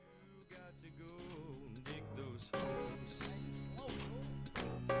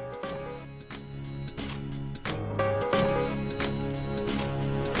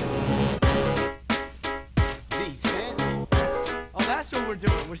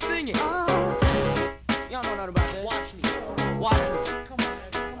doing. We're singing. Y'all know nothing about that. Watch me. Come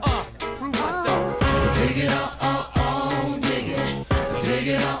on, prove myself. Take it on, dig it. Take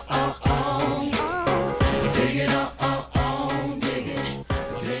it on, take it on, dig it.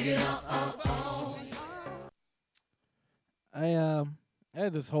 Take it on. I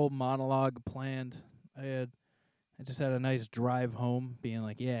had this whole monologue planned. I just had a nice drive home, being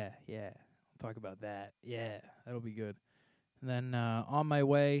like, yeah, I'll talk about that. Yeah, that'll be good. And then on my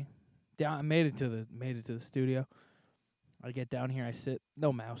way down, I made it to the studio. I get down here, I sit,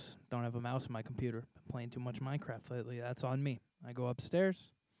 no mouse. Don't have a mouse on my computer. Been playing too much Minecraft lately. That's on me. I go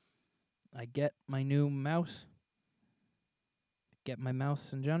upstairs. I get my new mouse. Get my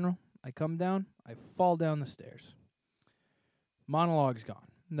mouse in general. I come down. I fall down the stairs. Monologue's gone.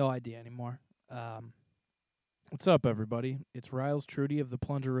 No idea anymore. What's up, everybody? It's Riles Trudy of the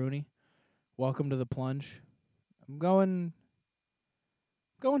Plungeroony. Welcome to the Plunge. I'm going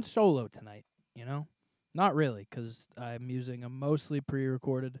solo tonight, you know? Not really, because I'm using a mostly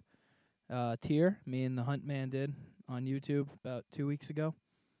pre-recorded tier me and the Hunt Man did on YouTube about 2 weeks ago.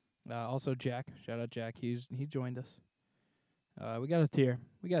 Also, Jack. Shout out Jack. He joined us. We got a tier.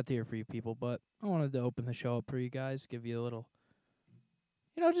 We got a tier for you people, but I wanted to open the show up for you guys, give you a little,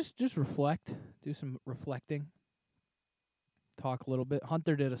 just reflect, do some reflecting, talk a little bit.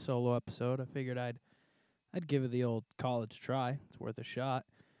 Hunter did a solo episode. I figured I'd give it the old college try. It's worth a shot.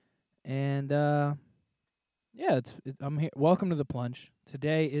 And I'm here. Welcome to the Plunge.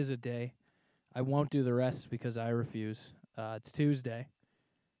 Today is a day. I won't do the rest because I refuse. It's Tuesday.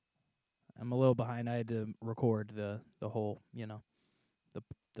 I'm a little behind. I had to record the whole,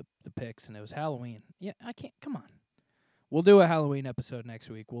 the picks, and it was Halloween. Yeah, I can't. Come on. We'll do a Halloween episode next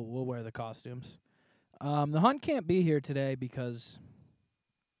week. We'll wear the costumes. The Hunt can't be here today because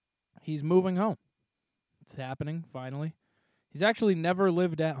he's moving home. It's happening finally. He's actually never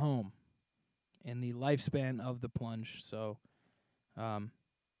lived at home in the lifespan of the Plunge, so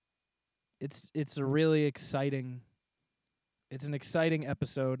it's a really exciting. It's an exciting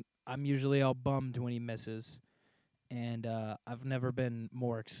episode. I'm usually all bummed when he misses, and I've never been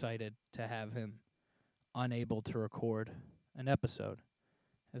more excited to have him unable to record an episode.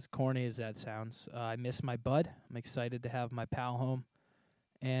 As corny as that sounds, I miss my bud. I'm excited to have my pal home,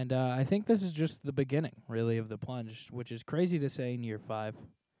 and I think this is just the beginning, really, of the Plunge, which is crazy to say in year 5,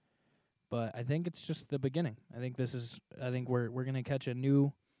 but I think it's just the beginning. I think we're gonna catch a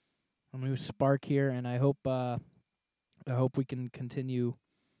new spark here, and I hope we can continue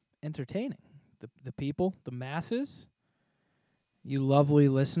entertaining the people, the masses, you lovely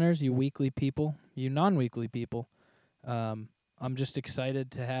listeners, you weekly people, you non-weekly people. I'm just excited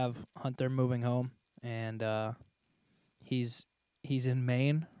to have Hunter moving home, and he's in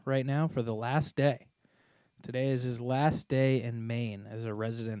Maine right now for the last day. Today is his last day in Maine as a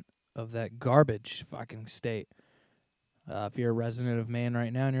resident of that garbage fucking state. If you're a resident of Maine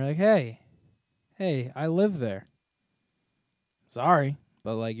right now and you're like, hey, I live there. Sorry,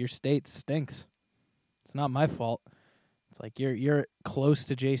 but your state stinks. It's not my fault. It's like you're close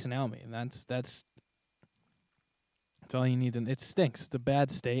to Jason Alme, and that's all you need to. It stinks. It's a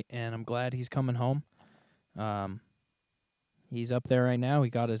bad state, and I'm glad he's coming home. He's up there right now. He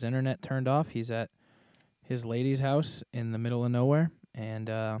got his internet turned off. He's at his lady's house in the middle of nowhere, and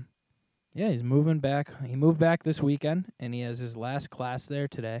he's moving back. He moved back this weekend, and he has his last class there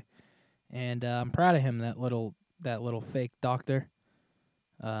today. And I'm proud of him. That little fake doctor.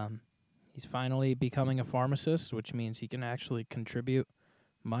 He's finally becoming a pharmacist, which means he can actually contribute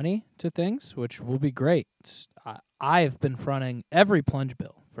money to things, which will be great. I've been fronting every Plunge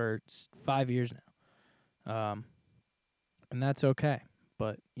bill for 5 years now, and that's okay.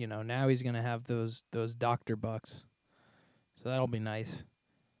 But now he's gonna have those doctor bucks, so that'll be nice.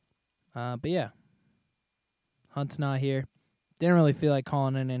 But yeah, Hunt's not here. Didn't really feel like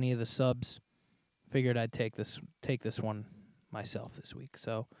calling in any of the subs. Figured I'd take this one myself this week.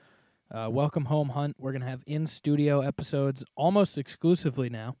 So, welcome home, Hunt. We're gonna have in-studio episodes almost exclusively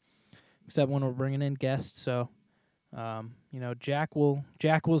now, except when we're bringing in guests. So, Jack will.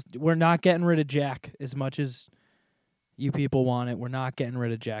 We're not getting rid of Jack as much as you people want it. We're not getting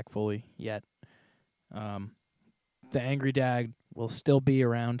rid of Jack fully yet. The Angry Dad will still be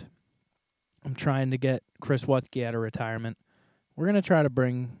around. I'm trying to get Chris Wutzke out of retirement. We're gonna try to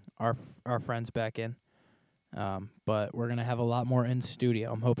bring our friends back in. But we're going to have a lot more in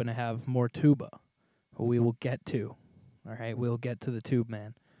studio. I'm hoping to have more Tuba, who we will get to. All right, we'll get to the Tube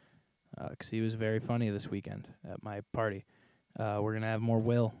Man, because he was very funny this weekend at my party. We're going to have more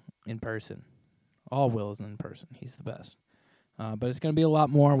Will in person. All Will's in person. He's the best. But it's going to be a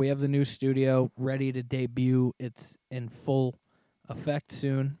lot more. We have the new studio ready to debut. It's in full effect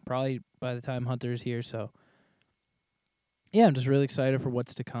soon, probably by the time Hunter's here. So, yeah, I'm just really excited for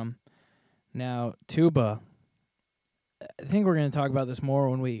what's to come. Now, tuba. I think we're going to talk about this more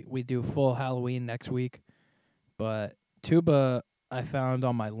when we do full Halloween next week. But tuba I found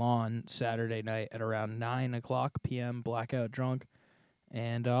on my lawn Saturday night at around 9 o'clock p.m., blackout drunk.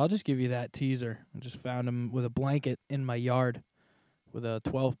 And I'll just give you that teaser. I just found him with a blanket in my yard with a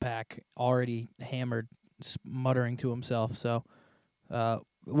 12-pack already hammered, muttering to himself. So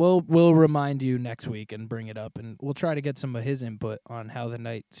we'll remind you next week and bring it up, and we'll try to get some of his input on how the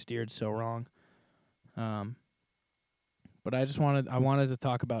night steered so wrong. But I wanted to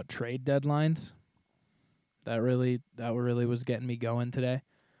talk about trade deadlines. That really was getting me going today.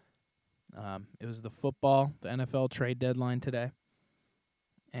 It was the NFL trade deadline today.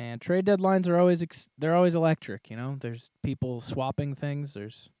 And trade deadlines are always electric, you know. There's people swapping things.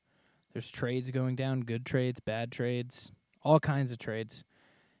 There's trades going down, good trades, bad trades, all kinds of trades.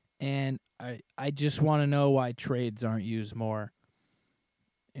 And I just want to know why trades aren't used more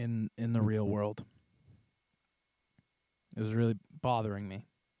in the real world. It was really bothering me.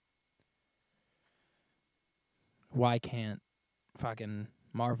 Why can't fucking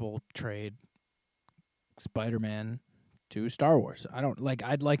Marvel trade Spider-Man to Star Wars?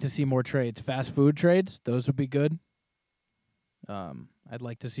 I'd like to see more trades. Fast food trades, those would be good. I'd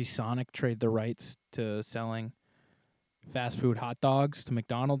like to see Sonic trade the rights to selling fast food hot dogs to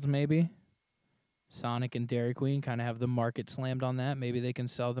McDonald's, maybe. Sonic and Dairy Queen kind of have the market slammed on that. Maybe they can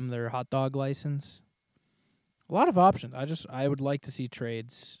sell them their hot dog license. A lot of options. I would like to see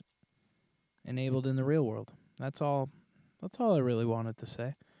trades enabled in the real world. That's all I really wanted to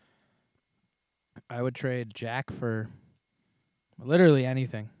say. I would trade Jack for literally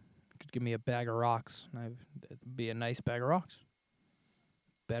anything. You could give me a bag of rocks. It'd be a nice bag of rocks.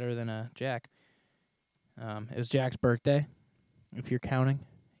 Better than a Jack. It was Jack's birthday. If you're counting,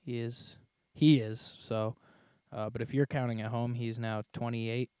 he is. So, but if you're counting at home, he's now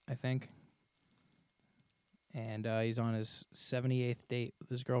 28, I think. And he's on his 78th date with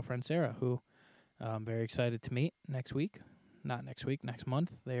his girlfriend, Sarah, who I'm very excited to meet next week. Not next week, next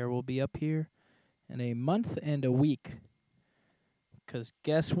month. They will be up here in a month and a week. Because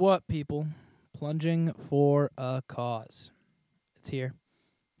guess what, people? Plunging for a cause. It's here.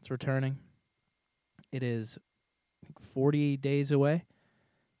 It's returning. It is 40 days away.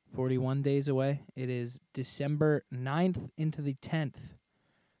 41 days away. It is December 9th into the 10th.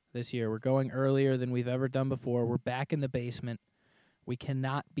 This year. We're going earlier than we've ever done before. We're back in the basement. We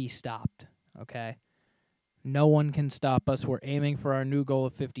cannot be stopped, okay? No one can stop us. We're aiming for our new goal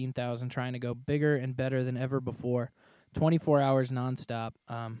of 15,000, trying to go bigger and better than ever before. 24 hours nonstop.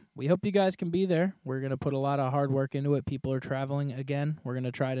 We hope you guys can be there. We're going to put a lot of hard work into it. People are traveling again. We're going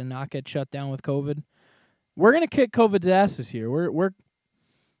to try to not get shut down with COVID. We're going to kick COVID's ass this year. We're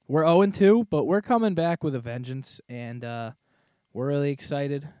 0-2, but we're coming back with a vengeance, and we're really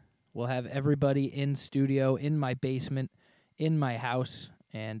excited. We'll have everybody in studio, in my basement, in my house,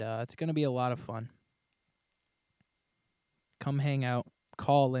 and it's going to be a lot of fun. Come hang out,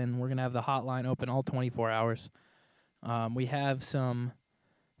 call in. We're going to have the hotline open all 24 hours. We have some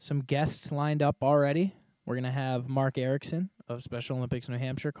guests lined up already. We're going to have Mark Erickson of Special Olympics New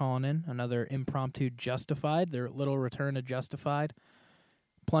Hampshire calling in, another impromptu Justified, their little return to Justified.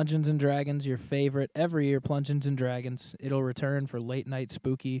 Plungeons and Dragons, your favorite. Every year, Plungeons and Dragons. It'll return for late night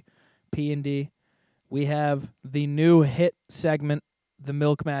spooky P&D. We have the new hit segment, the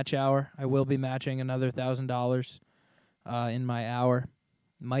Milk Match Hour. I will be matching another $1,000 in my hour.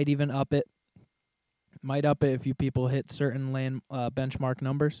 Might even up it. Might up it if you people hit certain benchmark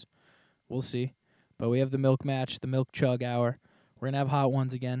numbers. We'll see. But we have the Milk Match, the Milk Chug Hour. We're going to have hot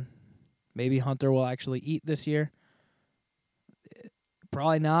ones again. Maybe Hunter will actually eat this year.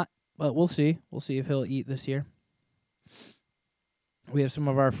 Probably not, but we'll see. We'll see if he'll eat this year. We have some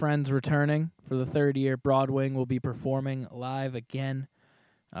of our friends returning for the third year. Broadwing will be performing live again.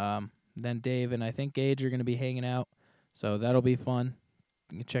 Then Dave and I think Gage are going to be hanging out, so that'll be fun.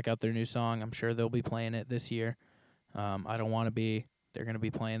 You can check out their new song. I'm sure they'll be playing it this year. I don't want to be. They're going to be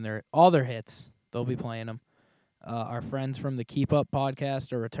playing all their hits. They'll be playing them. Our friends from the Keep Up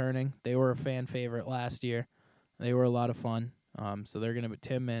podcast are returning. They were a fan favorite last year. They were a lot of fun. So they're gonna be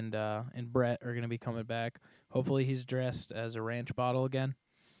Tim and Brett are gonna be coming back. Hopefully he's dressed as a ranch bottle again.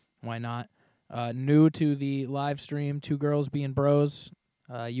 Why not? New to the live stream, Two Girls Being Bros.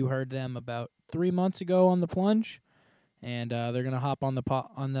 You heard them about 3 months ago on the Plunge, and they're gonna hop on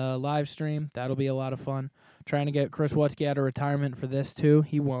the live stream. That'll be a lot of fun. Trying to get Chris Watsky out of retirement for this too.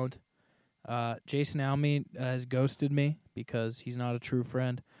 He won't. Jason Alme has ghosted me because he's not a true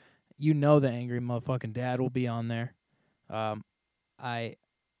friend. You know the angry motherfucking dad will be on there. I'm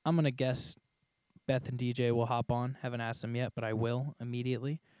gonna guess Beth and DJ will hop on. Haven't asked them yet, but I will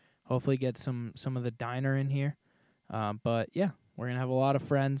immediately. Hopefully get some of the diner in here. But yeah, we're gonna have a lot of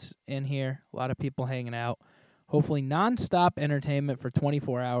friends in here, a lot of people hanging out. Hopefully nonstop entertainment for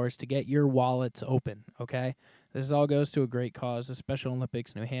 24 hours to get your wallets open, okay? This all goes to a great cause, the Special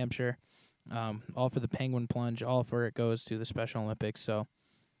Olympics, New Hampshire. All for the Penguin Plunge, all for it goes to the Special Olympics. So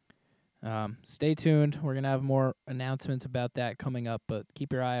stay tuned. We're going to have more announcements about that coming up, but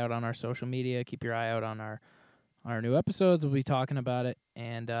keep your eye out on our social media. Keep your eye out on our new episodes. We'll be talking about it.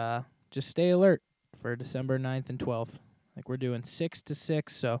 And just stay alert for December 9th and 12th. Like we're doing 6 to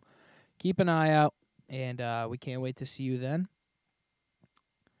 6, so keep an eye out. And we can't wait to see you then.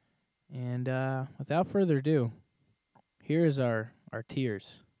 And without further ado, here is our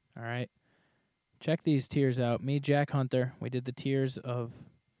tiers. All right. Check these tiers out. Me, Jack Hunter, we did the tiers of,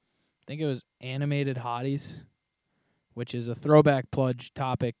 I think it was animated hotties, which is a throwback plunge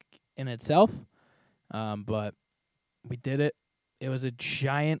topic in itself. But we did it. It was a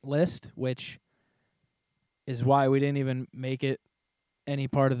giant list, which is why we didn't even make it any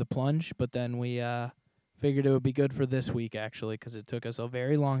part of the plunge. But then we figured it would be good for this week, actually, because it took us a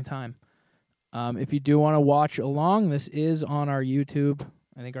very long time. If you do want to watch along, this is on our YouTube.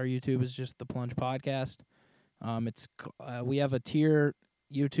 I think our YouTube is just the Plunge Podcast. We have a tier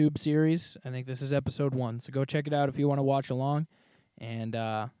YouTube series. I think this is episode 1. So go check it out if you want to watch along. And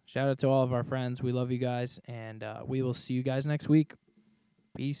shout out to all of our friends. We love you guys. And we will see you guys next week.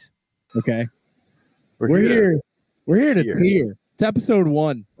 Peace. Okay. We're here. We're here to tier. It's episode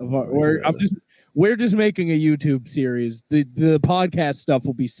 1 of our. We're just making a YouTube series. The podcast stuff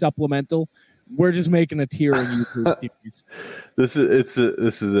will be supplemental. We're just making a tier in YouTube series. This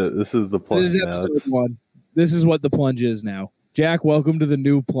is the plunge. This is episode 1. This is what the plunge is now. Jack, welcome to the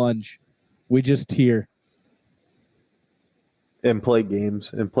new plunge. We just tier and play games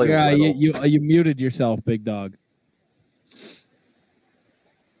and play. Yeah, you muted yourself, big dog.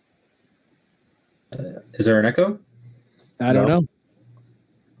 Is there an echo? I don't know.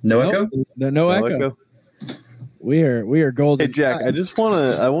 No echo? No echo. We are golden. Hey Jack,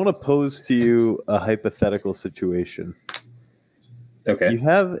 I want to pose to you a hypothetical situation. Okay. You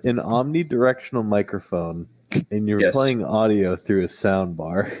have an omnidirectional microphone and you're playing audio through a sound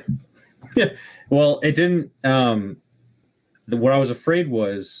bar. Yeah. Well, it didn't what I was afraid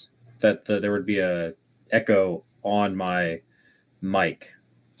was that there would be a echo on my mic.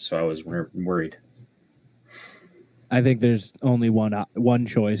 So I was worried. I think there's only one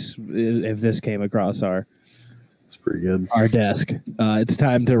choice if this came across It's pretty good. Our desk. It's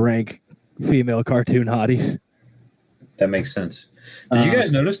time to rank female cartoon hotties. That makes sense. Did you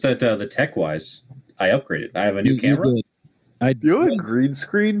guys notice that the tech-wise, I upgraded? I have a new camera. You have a green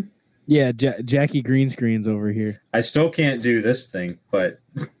screen? Yeah, Jackie green screens over here. I still can't do this thing, but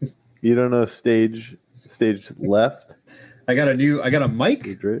you don't know stage left. I got a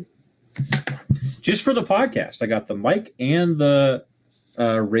mic just for the podcast. I got the mic and the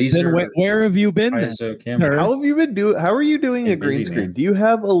Razer. Then where have you been? ISO camera. How have you been doing? How are you doing a green screen? Man. Do you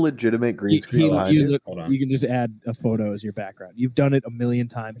have a legitimate green screen? Hold on. You can just add a photo as your background. You've done it a million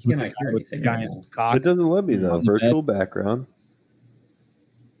times. Can I hear anything? Giant cock. It doesn't let me though. Virtual background.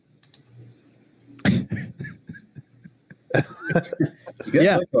 You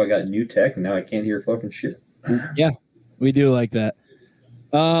guys I got new tech and now I can't hear fucking shit. Yeah, we do like that.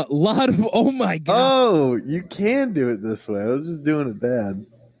 Lot of oh my god. Oh, you can do it this way. I was just doing it bad.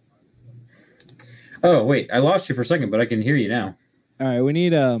 Oh wait, I lost you for a second, but I can hear you now. All right, we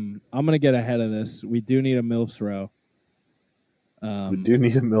need I'm gonna get ahead of this. We do need a MILF's row. We do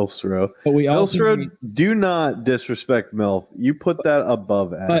need a MILF's row. But we MILF's also row, do not disrespect MILF. You put that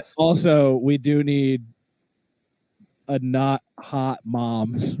above S. But also we do need a not hot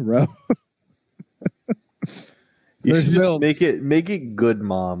moms row. You should just make it good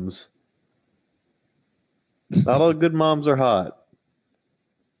moms. Not all good moms are hot.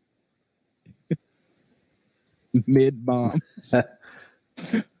 Mid moms.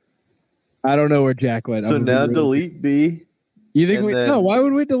 I don't know where Jack went. So now delete B. You think no? Why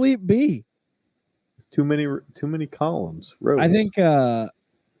would we delete B? It's too many columns. Rows. I think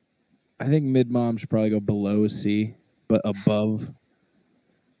mid mom should probably go below C, but above.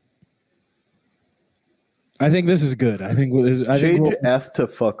 I think this is good. Change F to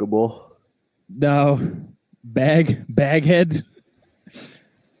fuckable. No, bag heads.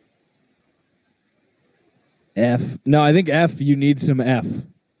 F. No, I think F. You need some F.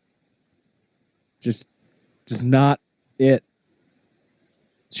 Just not it.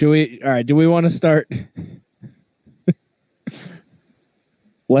 Should we? All right. Do we want to start?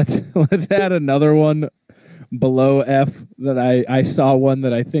 Let's add another one below F that I saw one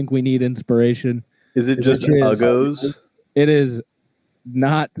that I think we need inspiration. Is it just uggos? It is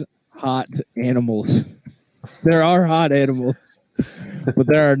not hot animals. There are hot animals, but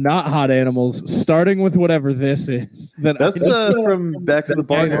there are not hot animals. Starting with whatever this is. That's from Back to the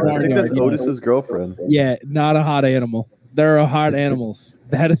Barnyard. I think that's Otis's girlfriend. Yeah, not a hot animal. There are hot animals.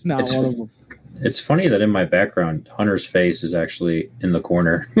 That is not one of them. It's funny that in my background, Hunter's face is actually in the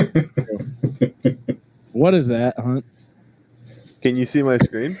corner. What is that, Hunt? Can you see my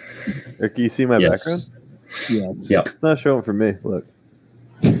screen? Or can you see my background? Yes. Yep. It's not showing for me. Look.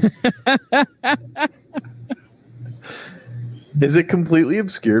 Is it completely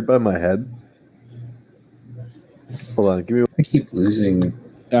obscured by my head? Hold on. Give me. I keep losing.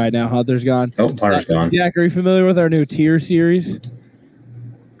 All right, now Hunter's gone. Oh, Hunter's gone. Jack, are you familiar with our new tier series?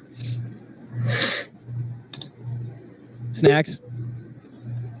 Snacks.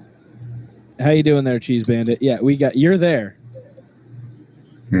 How you doing there, Cheese Bandit? Yeah, you're there.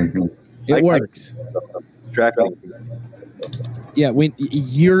 Mm-hmm. It works. Distracting. Yeah,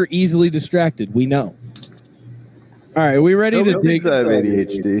 you're easily distracted. We know. All right, are we ready to dig? I have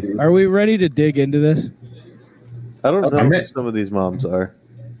ADHD. Are we ready to dig into this? I don't know who some of these moms are.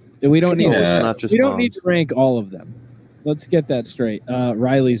 We don't need. It's not just we don't moms. need to rank all of them. Let's get that straight.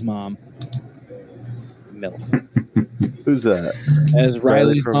 Riley's mom, MILF. Who's that? As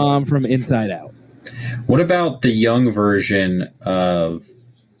Riley's mom from Inside Out. What about the young version of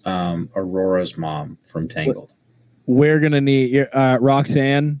Aurora's mom from Tangled? We're gonna need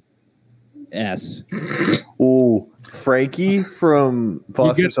Roxanne. S. Oh, Frankie from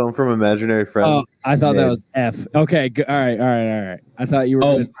Foster's Home from Imaginary Friends. Oh, I thought that was F. Okay, all right. I thought you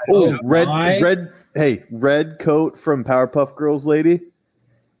were. Red coat from Powerpuff Girls lady.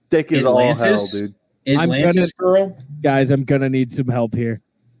 Dick is Atlantis? all hell, dude. Atlantis girl? Guys, I'm gonna need some help here.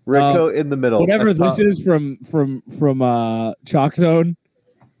 Red coat in the middle. Whatever this is from Chalk Zone.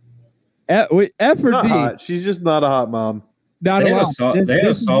 F or not D? Hot. She's just not a hot mom. Not They a have mom. a they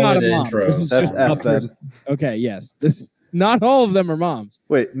have solid intro. That's F then. Okay, yes. Not all of them are moms.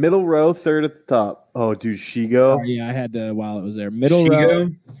 Wait, middle row, third at the top. Oh, dude, Shigo. Oh, yeah, I had to while it was there. Middle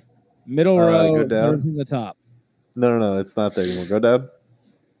Shigo? row, go down. third from the top. No, it's not there anymore. Go down.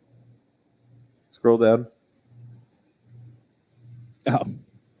 Scroll down.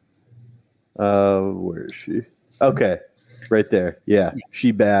 Oh. Where is she? Okay, right there. Yeah,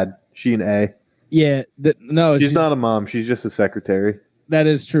 she bad. She an A. Yeah, she's not a mom. She's just a secretary. That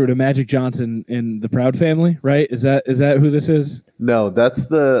is true to Magic Johnson in the Proud Family, right? Is that who this is? No, that's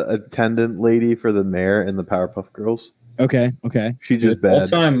the attendant lady for the mayor in the Powerpuff Girls. Okay. She just bad.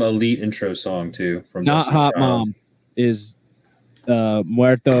 All-time elite intro song too. From Not Hot Mom is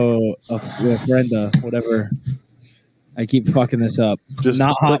Muerto Ofrenda, whatever. I keep fucking this up. Just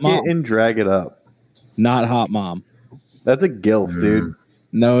not Hot Mom and drag it up. Not Hot Mom. That's a gilf, dude.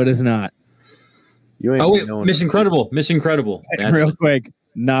 No, it is not. You ain't Miss Incredible. That's real quick.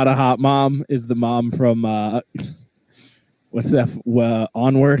 Not a hot mom is the mom from what's that?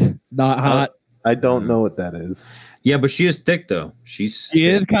 Onward. Not hot. I don't know what that is. Yeah, but she is thick though. She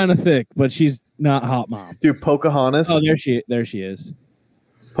is kind of thick, but she's not hot mom. Dude, Pocahontas. Oh, there she is.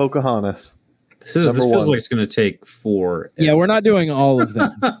 Pocahontas. This feels like it's going to take 4. Yeah, we're not doing all of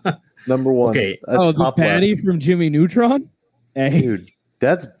them. Number 1. Okay. The Patty from Jimmy Neutron. Dude,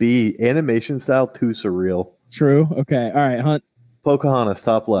 that's B. Animation style too surreal. True. Okay. All right, Hunt. Pocahontas,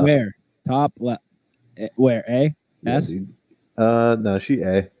 top left. Where? Top left. Where? A? S? No, she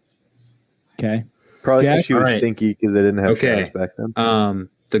A. Okay. Probably because she was stinky because they didn't have showers back then.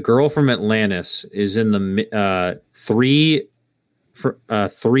 The girl from Atlantis is in the 3,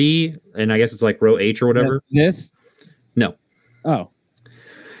 and I guess it's like row H or whatever. This? No. Oh.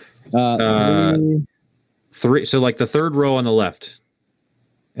 3. So like the third row on the left,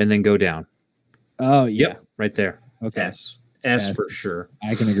 and then go down. Oh yeah, yep, right there. Okay. S for sure.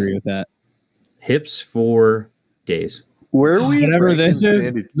 I can agree with that. Hips for days. Where are we? Whatever this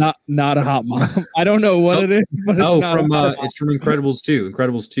is, not a hot mom. I don't know what it is, but it's from Incredibles 2.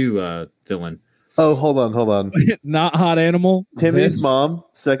 Incredibles 2 villain. Oh, hold on. Not hot animal. Timmy's mom,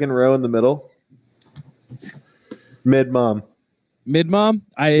 second row in the middle. Mid mom. Mid mom.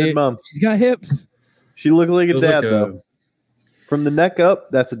 She's got hips. She looked like a dad though. From the neck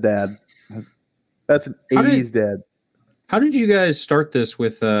up, that's a dad. That's an 80s dad. How did you guys start this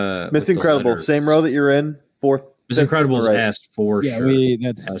with Miss Incredible? Same row that you're in. Fourth. Miss Incredible is S for sure.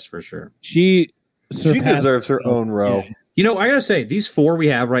 That's S for sure. She deserves her own row. Yeah. You know, I gotta say, these 4 we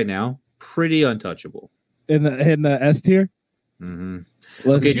have right now, pretty untouchable. In the S tier. Mm-hmm.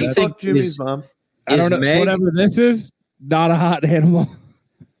 Okay, do you think Jimmy's mom? I don't know. Whatever this is, not a hot animal.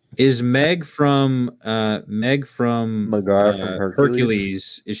 Is Meg from Magar from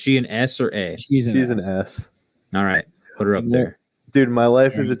Hercules? Is she an S or A? She's an S. All right, put her up there. Dude, my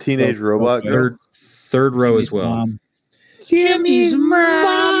life is a teenage robot girl. Third row Jimmy's as well. mom. Jimmy's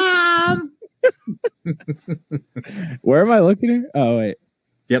mom. Where am I looking here? Oh wait.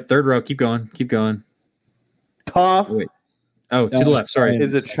 Yep, third row. Keep going. Keep going. Toph Wait. Oh, to the left. Sorry.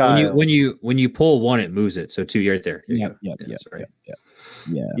 is a child. When you pull one, it moves it. So 2, you're right there. Here you Yep, go. yep, yep, sorry. yep.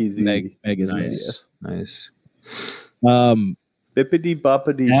 Yeah. Easy. Meg is Nice. Nice. Bippity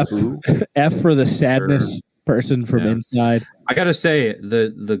boppity F, boo. F for the sadness person from Yeah. inside. I gotta say,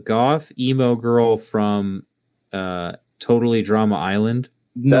 the goth emo girl from Totally Drama Island.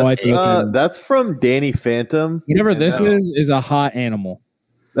 No idea. That's from Danny Phantom. Whatever And this is a hot animal.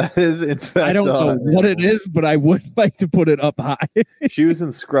 That is, in fact, I don't know what it is, but I would like to put it up high. She was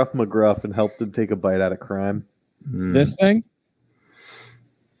in Scruff McGruff and helped him take a bite out of crime. This thing?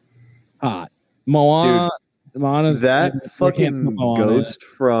 Hot. Moana's That fucking ghost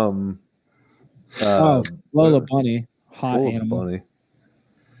from Lola Bunny. Hot Lola animal. Bunny.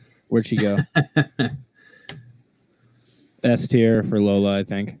 Where'd she go? S tier for Lola, I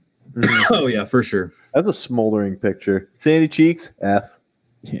think. Oh yeah, for sure. That's a smoldering picture. Sandy Cheeks, F.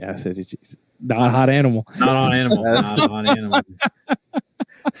 Yeah, she's not hot animal. Not on animal. Not on animal.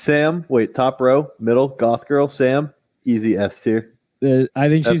 Sam, wait, top row, middle, goth girl, Sam, easy S tier. I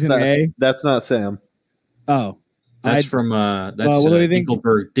think she's an A. That's not Sam. Oh. That's from what do we think?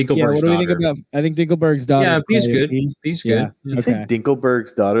 Dinkelberg's Yeah, what do we daughter. think about? I think Dinkelberg's daughter. Yeah, B's probably a good. B. B's Yeah. good. You say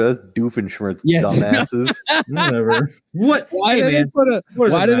Dinkelberg's daughter? That's Doofenshmirtz, Yeah. dumbasses. Whatever. What? Why Hey, did they man. put a What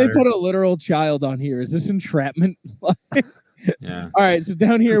does Why it did they matter? put a literal child on here? Is this entrapment? Yeah. All right, so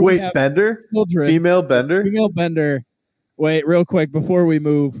down here we Wait, have Bender? children. Female Bender? Female Bender. Wait, real quick before we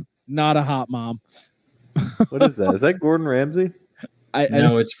move. Not a hot mom. What is that? Is that Gordon Ramsay? I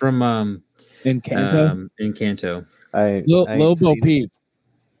No, it's from Encanto. Encanto. I ain't Lobo seen it. Peep.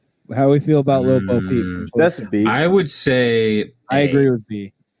 How we feel about Lobo Peep? That's a B. I would say I A. agree with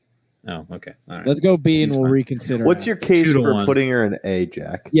B. Oh, okay. All right. Let's go B and He's we'll fine. reconsider. What's that. your case 2 to for 1. putting her in A,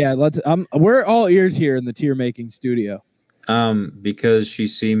 Jack? Yeah, let's. We're all ears here in the tier making studio. Because she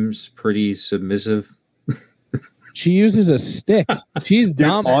seems pretty submissive. She uses a stick. She's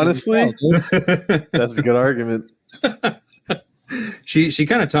dominant. honestly? as well, dude. That's a good argument. She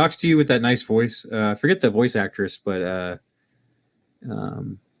kind of talks to you with that nice voice. I forget the voice actress, but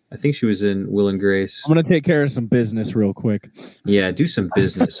I think she was in Will and Grace. I'm gonna take care of some business real quick. Yeah, do some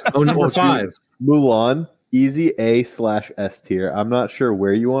business. Oh, number 5. Mulan, easy A/S tier. I'm not sure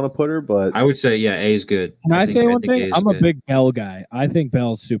where you want to put her, but I would say yeah, A is good. Can I say one think A thing? is I'm a good. big Belle guy. I think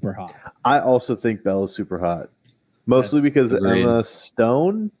Belle's super hot. I also think Belle is super hot. Mostly That's because agreed. Emma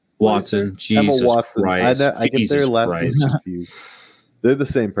Stone? Watson. Emma Jesus Watson. Christ. I get their Jesus last Christ. names confused. They're the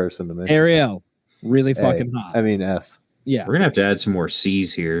same person to me. Ariel, really A. fucking hot. I mean S. Yeah, We're gonna have to add some more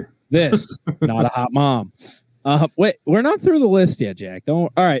C's here. this not a hot mom. Wait, we're not through the list yet, Jack.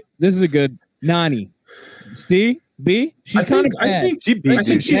 Don't. All right, this is a good Nani. C B. She's kind of bad. I think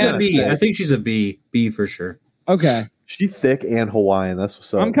she's a B. I think she's a B. B for sure. Okay, She's thick and Hawaiian. That's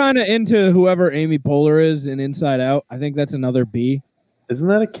what's up. I'm kind of into whoever Amy Poehler is in Inside Out. I think that's another B. Isn't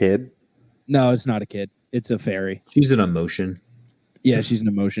that a kid? No, it's not a kid. It's a fairy. She's an emotion. Yeah, she's an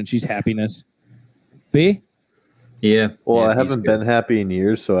emotion. She's happiness. B. Yeah. Well, yeah, I haven't been happy in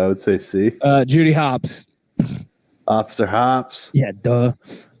years, so I would say C. Judy Hopps. Officer Hops, Yeah, duh.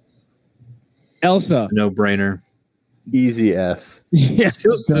 Elsa. No brainer. easy S. Yeah,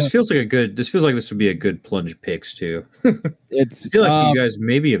 This feels like this would be a good plunge picks too. it's I feel like you guys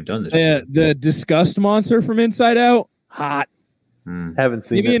maybe have done this. the disgust monster from Inside Out. Hot. Hmm. Haven't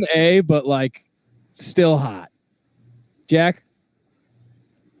seen Maybe it. an A, but like still hot. Jack,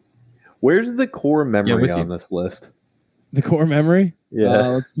 Where's the core with memory you. on this list? the core memory. Yeah.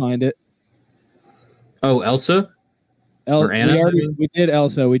 Let's find it. Oh, Elsa. Or Anna, I mean? We did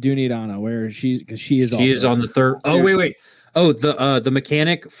Elsa. We do need Anna. Where is she? Because she is. She is on the third. Oh, wait. Oh, the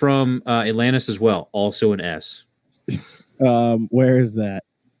mechanic from Atlantis as well. Also an S. Where is that?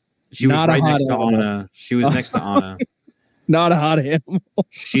 She was Not a right hot next to animal. Anna. She was next to Anna. Not a hot animal.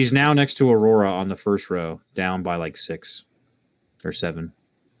 She's now next to Aurora on the first row, down by like 6 or 7.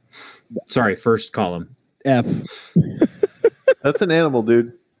 Sorry, first column. F. That's an animal,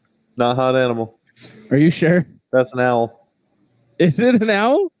 dude. Not hot animal. Are you sure? That's an owl. Is it an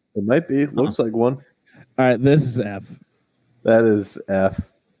owl? It might be. Looks like one. All right, this is F. That is F.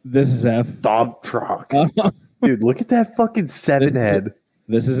 This is F. Dog truck. Dude, look at that fucking seven This is- head.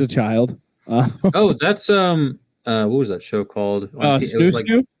 This is a child. Oh, that's what was that show called? It was Snoo like-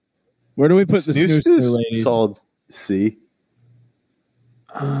 Snoo? Where do we put the Snoo Snoo Snoo ladies? Solid C.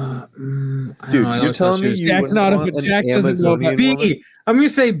 I don't Dude, know. I you're always thought telling she me was- you Jack's wouldn't not want if an Jack doesn't know Amazonian about woman? B. I'm gonna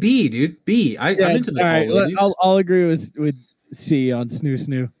say B, dude. B. I'm into the all tall right, ladies. I'll agree with C on Snoo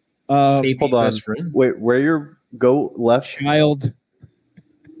Snoo. KP's Hold on. best friend. Wait, where you go left? Child.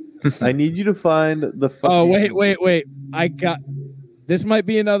 I need you to find the. Oh fucking- wait! I got. This might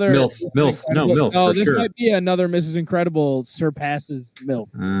be another MILF. MILF. No, MILF, No, for this sure. might be another Mrs. Incredible surpasses MILF.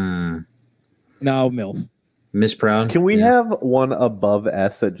 No, MILF. Miss Proud. Can we Yeah. have one above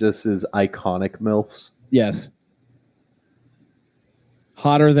S that just is iconic MILFs? Yes.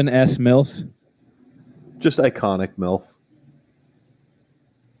 Hotter than S MILFs. Just iconic MILF.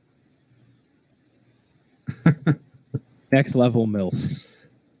 Next level MILF.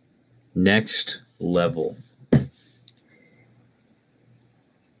 Next level?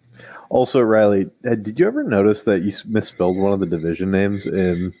 Also, Riley, did you ever notice that you misspelled one of the division names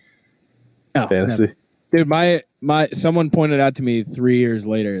in Oh, fantasy? dude, my someone pointed out to me 3 years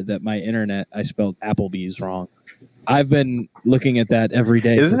later that my internet I spelled Applebee's wrong. I've been looking at that every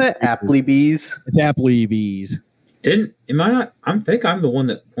day. Isn't it Applebee's? It's Applebee's. Am I not? I think I'm the one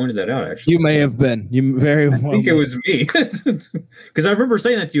that pointed that out. Actually, You may have been. You very well. I think it was me because I remember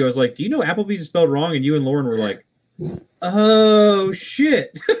saying that to you. I was like, "Do you know Applebee's is spelled wrong?" And you and Lauren were like, "Oh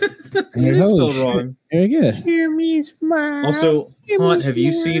shit, it is spelled wrong." Very good. Also, Hunt, have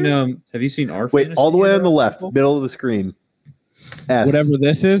you seen our? Wait, fantasy all the way on the left, football? middle of the screen. S. Whatever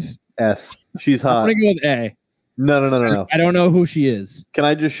this is, S. She's I'm hot. gonna go with A. No. I don't know who she is. Can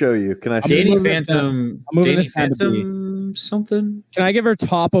I just show you? Can I? Show Danny you? moving this Phantom. I'm moving Danny this down to B. Phantom something. Can I give her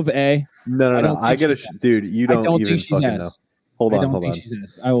top of A? No. I don't I think gotta, she's S. dude. You I don't, don't even think she's fucking S. know. Hold I on, don't hold think on. she's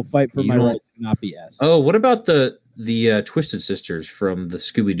S. I will fight for You my don't- right to not be S. Oh, what about the Twisted Sisters from the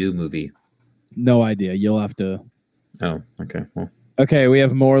Scooby Doo movie? No idea. You'll have to. Oh, okay. Well, Okay, we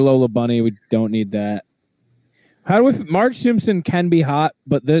have more Lola Bunny. We don't need that. How do we? Marge Simpson can be hot,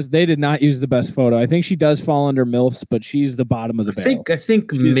 but they did not use the best photo. I think she does fall under MILFs, but she's the bottom of the barrel. I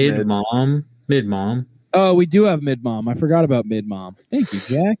think She's mid mom. Oh, we do have Mid Mom. I forgot about Mid Mom. Thank you,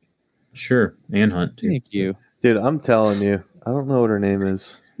 Jack. Sure, and Hunt too. Thank you. Dude, I'm telling you, I don't know what her name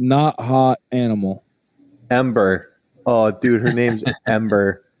is. Not hot animal. Ember. Oh, dude, her name's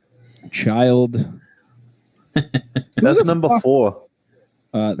Ember. Child. That's the number fuck- 4.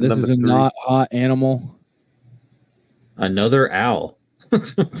 This Number is a 3. not hot animal. Another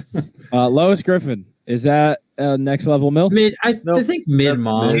Lois Griffin. Is that next level MILF? mid. I Nope, think mid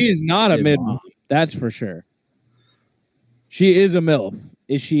mom. mid. She's not a Mid mid mom. mom. That's for sure. She is a MILF.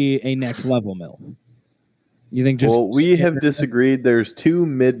 Is she a next level MILF? You think just Well, we have disagreed. There's 2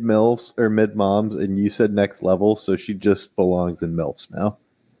 mid MILFs or mid moms, and you said next level, so she just belongs in MILFs now.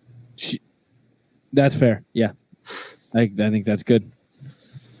 That's fair. Yeah. I think that's good.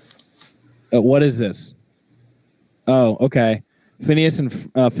 What is this? Oh, okay. Phineas and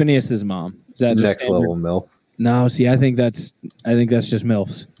Phineas's mom. Is that just Next standard? level MILF. No, see, I think that's just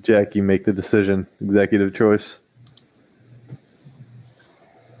MILFs. Jack, you make the decision. Executive choice.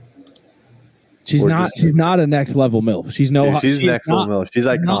 She's Or not. just- She's not a next level MILF. She's no. Dude, she's next not, level MILF. She's she's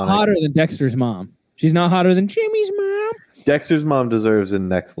not iconic. hotter than Dexter's mom. She's not hotter than Jimmy's mom. Dexter's mom deserves a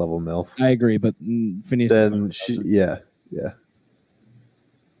next level MILF. I agree, but Phineas. Then she, yeah.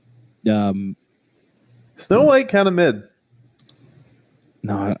 Snow White kind of mid.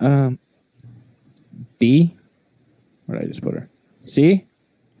 No. B. Where did I just put her? C.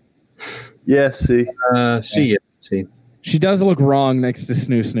 Yeah, see. See. She does look wrong next to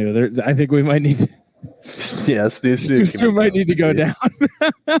Snoo Snoo. I think we might need to. Yeah, Snoo Snoo Snoo might need to go down.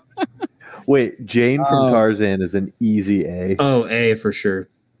 Wait, Jane from Oh. Tarzan is an easy A. Oh, A for sure.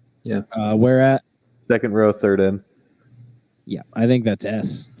 Where at? Second row, third in. Yeah, I think that's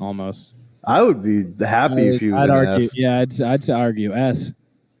S almost. I would be happy if she was I'd an argue. S. Yeah, I'd argue S.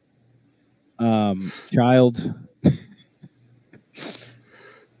 Child.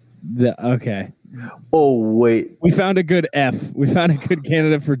 Okay. Oh, wait. We found a good F. We found a good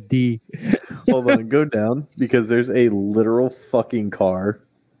candidate for D. Hold on. Go down because there's a literal fucking car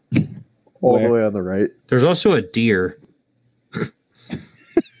all the Where? way on the right. There's also a deer.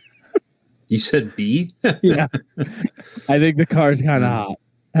 You said B? Yeah. I think the car's kind of hot.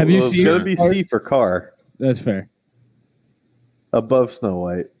 Have you Well, seen It's going it? to be C for car. That's fair. Above Snow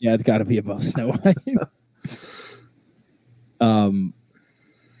White. Yeah, it's got to be above Snow White.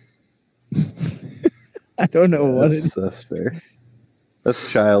 I don't know what it is. That's fair.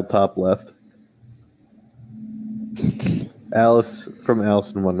 That's child top left. Alice from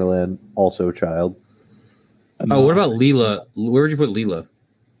Alice in Wonderland, also child. Oh, what about Leela? Where would you put Leela?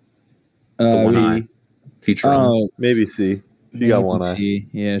 The one B, eye. Futurama. Oh, maybe C. She got one eye. C.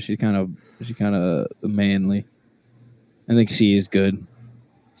 Yeah, she's kind of manly. I think C is good.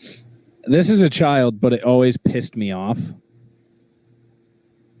 This is a child, but it always pissed me off.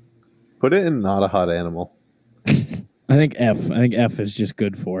 Put it in not a hot animal. I think F. I think F is just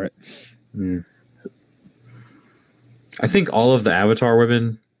good for it. Mm. I think all of the Avatar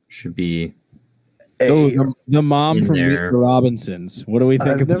women should be. Oh, the mom In from Meet there. the Robinsons. What do we think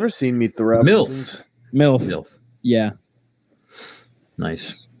I've of never seen Meet the Robinsons. MILF? MILF. Yeah,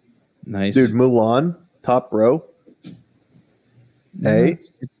 Nice. nice. Dude, Mulan, top row. A.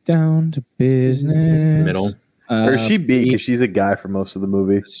 Let's get down to business. Middle. Or is she B? B. Because she's a guy for most of the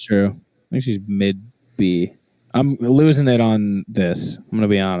movie. It's true. I think she's mid B. I'm losing it on this. I'm gonna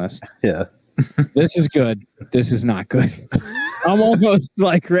be honest. Yeah. This is good. This is not good. I'm almost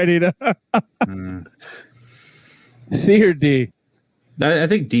like ready to Mm. C or D. I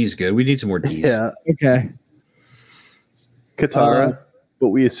think D's good. We need some more D's. Yeah. Okay. Katara, but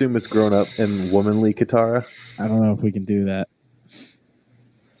we assume it's grown up and womanly Katara. I don't know if we can do that.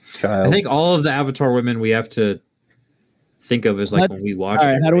 Child. I think all of the Avatar women we have to think of as like when we watch. All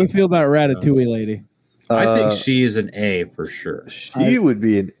right. How do we feel about Ratatouille lady? I think she is an A for sure. She would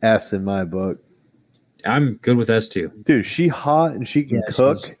be an S in my book. I'm good with S too. Dude, she hot and she can Yeah,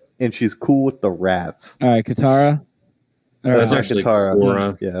 cook and she's cool with the rats. All right, Katara. All That's right. actually Katara.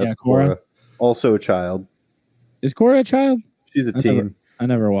 Korra. Yeah, Yeah, that's Korra. Korra. Also a child. Is Korra a child? She's a I teen. I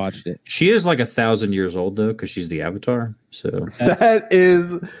never watched it. She is like 1,000 years old though, because she's the Avatar. So That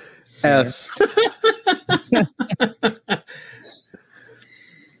is S.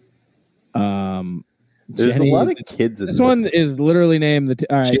 There's Jenny- a lot of kids in This one is literally named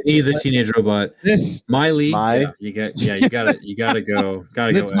all right. Jenny the teenage robot. This Miley. My- Yeah, you gotta go.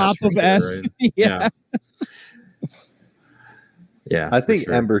 Gotta the go. top for of sure, S. right? Yeah. Yeah. I for think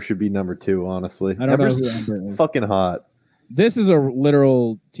sure. Ember should be number 2, honestly. I don't know Ember's who Ember is. fucking hot. This is a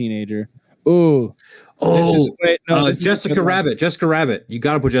literal teenager. Ooh. Oh, Wait, no. this is a Jessica good one. Rabbit. Jessica Rabbit. You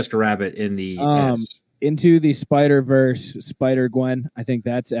gotta put Jessica Rabbit in the S. Into the Spider-Verse, Spider-Gwen. I think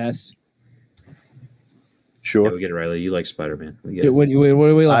that's S. Sure. Yeah, we get it, Riley. You like Spider-Man. We get What, it. what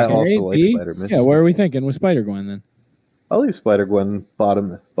do we like? I also A, like B? Spider-Man. Yeah, where are we thinking with Spider-Gwen then? I'll leave Spider-Gwen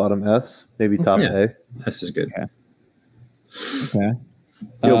bottom S, maybe top Yeah. A. S is good. Okay.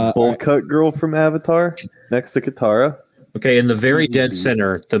 Yo, bowl cut girl from Avatar next to Katara. Okay, in the very dead Easy.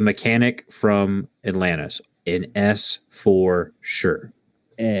 center, the mechanic from Atlantis. In S for sure.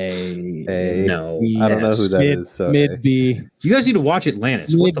 A. No. I don't know who that Mid- is. So Mid A. B. You guys need to watch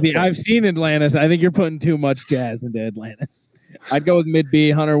Atlantis. What Mid the B. fuck? I've seen Atlantis. I think you're putting too much jazz into Atlantis. I'd go with mid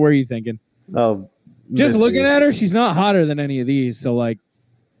B. Hunter, where are you thinking? Oh, Just mid looking B. at her, she's not hotter than any of these. So like,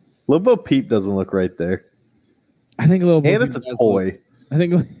 Lobo Peep doesn't look right there, I think a little. and it's a toy. I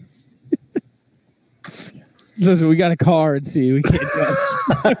think. Listen, we got a car and see. We can't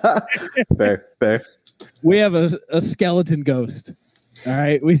judge. fair, We have a skeleton ghost. All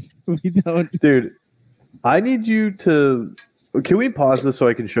right, we don't. dude. I need you to. Can we pause this so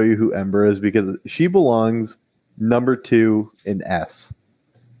I can show you who Ember is, because she belongs number 2 in S.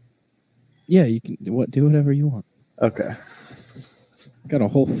 Yeah, you can do whatever you want. Okay. Got a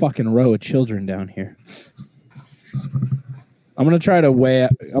whole fucking row of children down here. I'm gonna try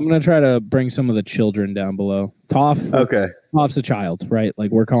to bring some of the children down below. Toph. Okay. Toph's a child, right?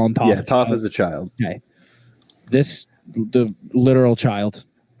 Like we're calling Toph. Yeah, a Toph child. is a child. Okay. The literal child.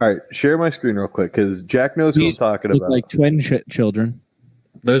 All right, share my screen real quick because Jack knows who I'm These talking look about. like twin children.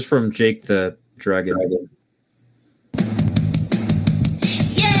 Those from Jake the Dragon.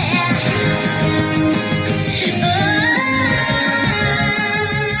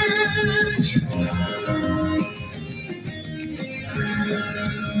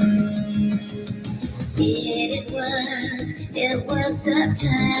 It was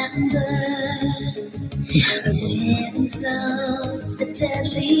September. The winds blow the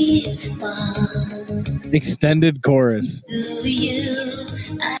deadly spark. Extended chorus. Do you?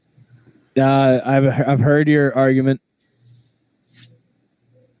 I've heard your argument.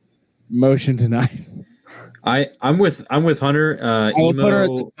 Motion tonight. I'm with Hunter. I will put her at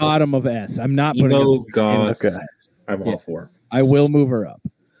the Emo, bottom of S. I'm not putting her emo in goth. Okay. I'm Yeah. all for. I will move her up.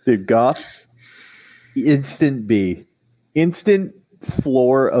 Dude, Goth, instant B. Instant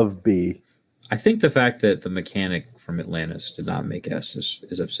floor of B. I think the fact that the mechanic from Atlantis did not make S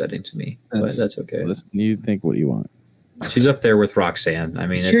is upsetting to me, but that's okay. Listen, you think what do you want? She's up there with Roxanne. I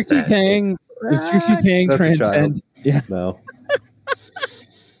mean, it's Trixie sad. Tang. Is Trixie Tang That's a transcend? Yeah. No.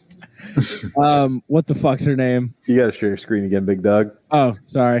 What the fuck's her name? You got to share your screen again, big dog. Oh,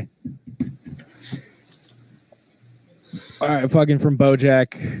 sorry. All right, fucking from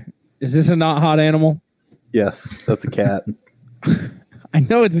BoJack. Is this a not hot animal? Yes, that's a cat. I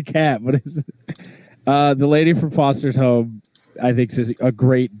know it's a cat, but it's the lady from Foster's Home. I think she's a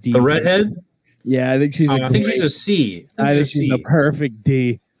great D. The redhead? Yeah, I think she's. I think she's a C. I think she's a perfect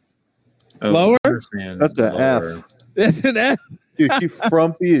D. Oh, Lower? That's an F. That's an F. Dude, she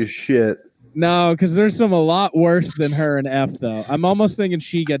frumpy as shit. No, because there's some a lot worse than her in F though. I'm almost thinking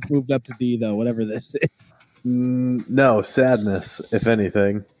she gets moved up to D though, whatever this is. No, sadness, if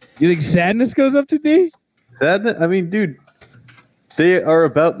anything. You think sadness goes up to D? Sadness, I mean, dude, they are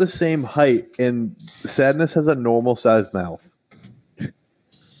about the same height, and sadness has a normal sized mouth.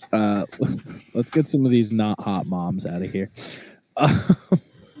 Let's get some of these not hot moms out of here.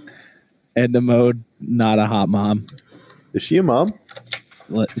 Edna Mode, not a hot mom. Is she a mom?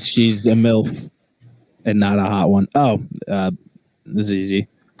 She's a MILF and not a hot one. Oh, this is easy.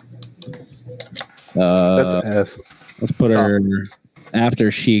 That's an S. Let's put her after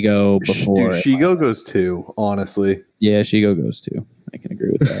Shigo before. Dude, Shigo goes 2, honestly. Yeah, Shigo goes 2. I can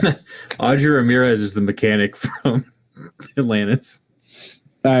agree with that. Audrey Ramirez is the mechanic from Atlantis.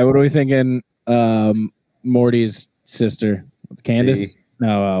 All right, what are we thinking? Morty's sister, Candace? B.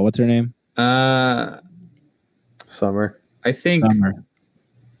 No, what's her name? Summer. I think Summer.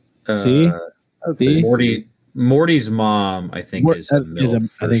 C? I'd say C? Morty's mom, I think, is a MILF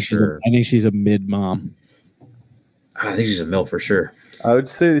for sure. I think she's a mid mom. I think she's a MILF for sure. I would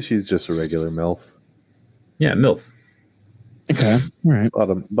say that she's just a regular MILF. Yeah, MILF. Okay, all right.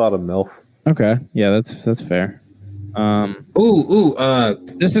 Bottom MILF. Okay, yeah, that's fair.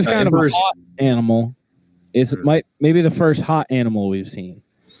 This is kind of a hot animal. It's maybe the first hot animal we've seen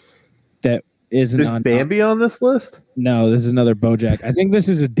that isn't Is on Bambi on this list? No, this is another BoJack. I think this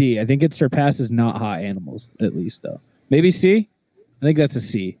is a D. I think it surpasses not hot animals at least though. Maybe C. I think that's a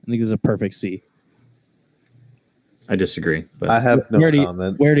C. I think this is a perfect C. I disagree. But I have no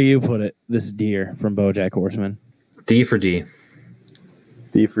comment. Where do you put it? This deer from BoJack Horseman. D for D.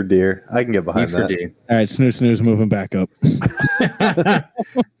 D for deer. I can get behind D for that. D. All right, Snooze moving back up.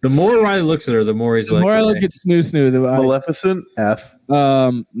 The more Riley looks at her, the more he's the like. more I look at Snooze, Maleficent, F.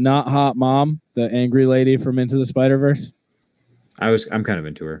 Not hot mom, the angry lady from Into the Spider-Verse. I'm kind of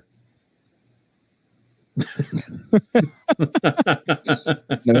into her.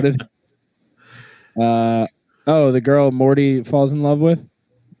 Noted. The girl Morty falls in love with.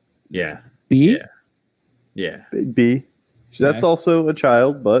 Yeah. B. Yeah. Big B. That's Okay. also a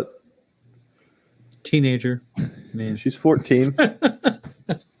child, but Teenager. Man. she's 14.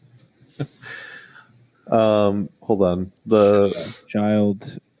 Hold on. The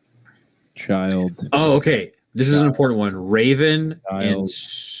Child. Oh, okay. This is an important one. Raven and Child.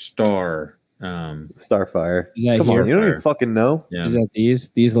 Star. Starfire. Is that Come here? on, you don't even fucking know. Yeah. Is that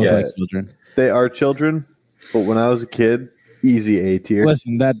these? These look Yeah. like children. They are children, but when I was a kid, easy A tier.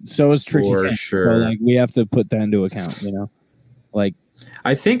 Listen, so is Trixie. For King. sure. So, like, we have to put that into account. You know, like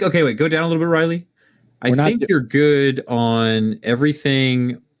I think. Okay, wait. Go down a little bit, Riley. I We're not think you're good on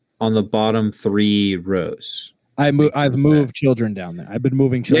everything on the bottom 3 rows. I've moved children down there. I've been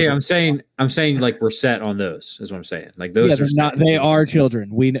moving children. Yeah, I'm saying like we're set on those. Is what I'm saying. Like those Yeah, are not. They are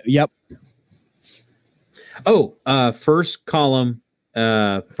children. Yep. Oh, first column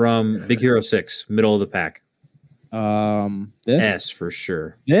from Big Hero 6, middle of the pack. This. S for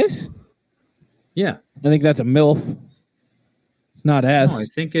sure. This. Yeah. I think that's a MILF. It's not S. No, I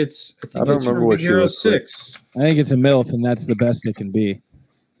think it's I don't it's remember from what Big she Hero looks like. 6. I think it's a MILF, and that's the best it can be.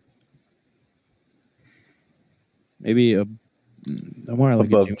 Maybe the more I look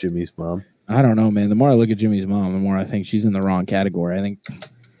Above at Jimmy's mom. I don't know, man. The more I look at Jimmy's mom, the more I think she's in the wrong category. I think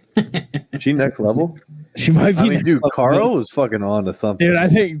Is she next level? she might be. I mean, next dude, level. Carl was fucking on to something. Dude, I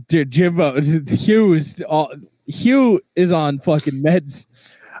think Jimbo Hugh is on fucking meds.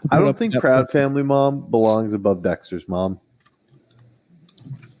 I don't think Proud Family mom belongs above Dexter's mom.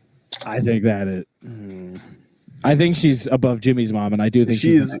 I think that it. I think she's above Jimmy's mom, and I do think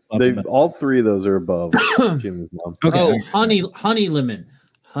she's the next level, but- all 3 of those are above Jimmy's mom. Okay. Oh, Honey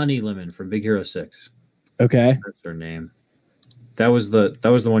Lemon from Big Hero 6. Okay, That's her name. That was the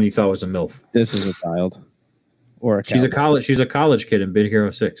one you thought was a MILF. this is a child or a. She's a cowboy. college kid in Big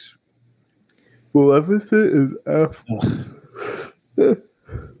Hero 6. Maleficent is F.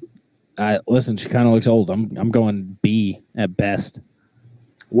 Listen, she kind of looks old. I'm going B at best.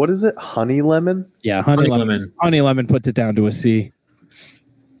 What is it? Honey Lemon? Yeah, Honey Lemon. Honey Lemon puts it down to a C.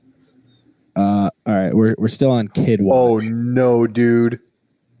 All right, we're still on Kid Watch. Oh no, dude.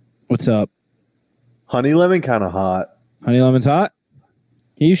 What's up? Honey Lemon kind of hot. Honey Lemon's hot.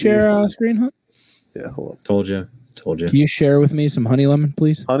 Can you share a screen, Hunt? Yeah, hold up. Told you. Can you share with me some Honey Lemon,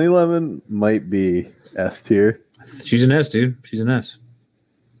 please? Honey Lemon might be S tier. She's an S, dude. She's an S.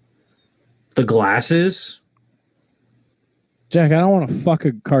 The glasses. Jack, I don't want to fuck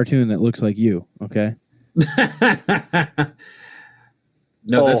a cartoon that looks like you, okay? No,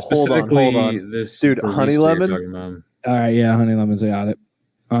 that's hold on, specifically this dude. release Honey that you're lemon. talking about. All right, yeah, honey lemons, I got it.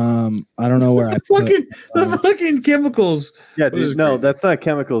 I don't know where I put The fucking chemicals. Yeah, This is dude. No, crazy. that's not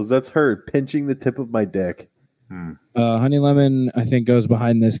chemicals. That's her pinching the tip of my dick. honey lemon. I think goes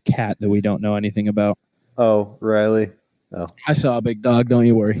behind this cat that we don't know anything about. Oh, Riley. Oh, I saw a big dog. Don't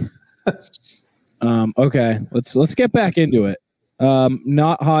you worry. Okay, let's get back into it.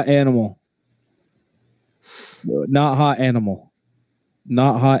 Not hot animal. Not hot animal.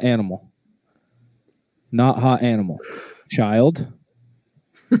 Not hot animal. Not hot animal. Child.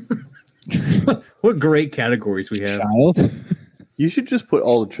 What great categories we have. Child. you should just put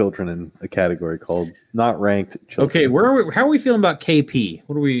all the children in a category called not ranked children. Okay, where are we? How are we feeling about KP?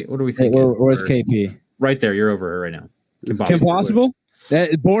 What are we thinking? Where's KP? Right there, you're over her right now. Kim Possible?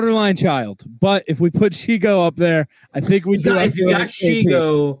 That borderline child. But if we put Shigo up there, I think we do. If you got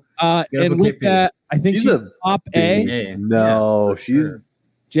Shigo, and with KP. That, I think she's top A. No, yeah, she's sure.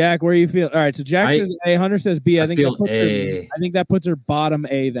 Jack. Where you feel? All right, so Jack says A. Hunter says B. I think feel that puts A. her. I think that puts her bottom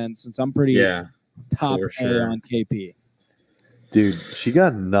A then, since I'm pretty top sure. A on KP. dude. She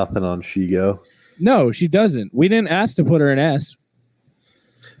got nothing on Shigo. No, she doesn't. We didn't ask to put her in S.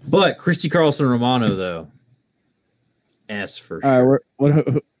 But Christy Carlson Romano though, S for sure. All right,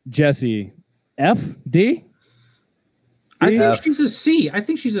 what Jesse? F D. I think she's a C. I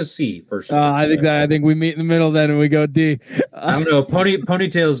think she's a C personally. I think we meet in the middle then and we go D. I don't know.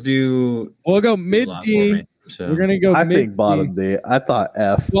 Ponytails do. We'll go mid D. So. We're gonna go. I mid think bottom D. I thought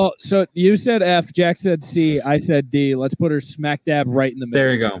F. Well, so you said F. Jack said C. I said D. Let's put her smack dab right in the middle.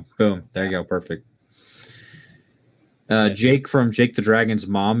 There you go. Boom. There you go. Perfect. Jake from Jake the Dragon's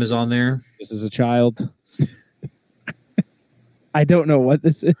mom is on there. This is a child. I don't know what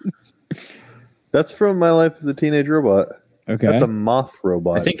this is. That's from My Life as a Teenage Robot. Okay. That's a moth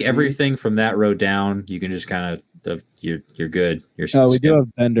robot. I think everything from that row down, you can just kind of you're good. You're we do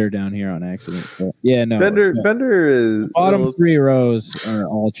have Bender down here on accident. So. Yeah, no. Bender is bottom 3 rows are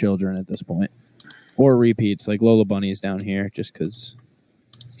all children at this point, or repeats like Lola Bunny's down here, just because.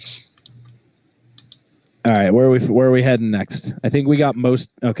 All right, where are we heading next? I think we got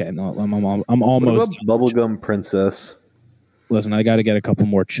most. Okay, no, I'm almost Bubblegum Princess. Listen, I got to get a couple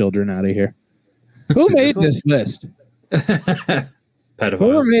more children out of here. Who made this list?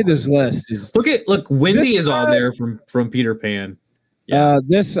 Whoever made this list is look. Wendy is on there from Peter Pan. Yeah.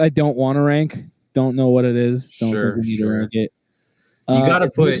 This I don't want to rank. Don't know what it is. Don't sure, think we need to rank it. You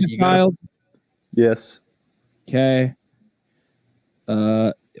gotta put a child. Yes. Okay.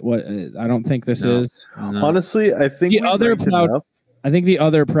 What? I don't think this is. No. Honestly, I think the other proud. I think the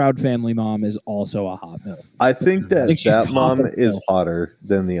other Proud Family mom is also a hot milf. I think that that mom is milf. Hotter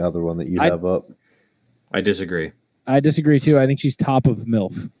than the other one that you have up. I disagree. I disagree too. I think she's top of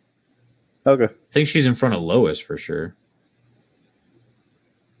MILF. Okay. I think she's in front of Lois for sure.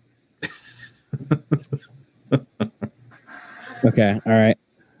 Okay. All right.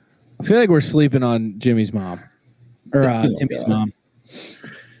 I feel like we're sleeping on Jimmy's mom. Or Timmy's mom.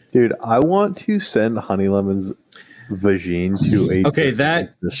 Dude, I want to send Honey Lemon's vagine to a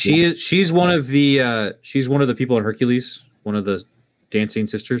she's one of the people in Hercules, one of the dancing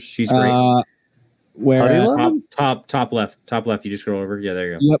sisters. She's great. Where top left, you just scroll over. Yeah,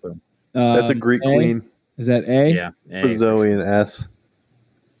 there you go. Yep. That's a Greek queen. Is that A? Yeah. Put Zoe in S.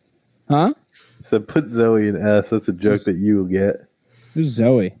 Huh? So put Zoe in S. That's a joke that you will get. Who's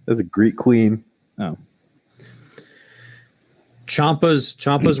Zoe? That's a Greek queen. Oh.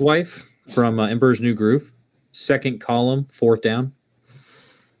 Champa's wife from Emperor's New Groove. Second column, fourth down.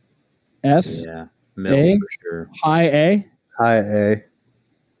 S. Yeah. A? For sure. High A. High A.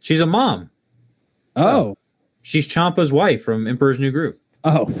 She's a mom. Oh. She's Champa's wife from Emperor's New Groove.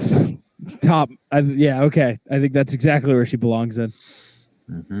 Oh. Top. Yeah. Okay. I think that's exactly where she belongs in.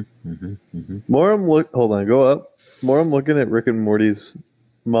 More I'm hold on, go up. More I'm looking at Rick and Morty's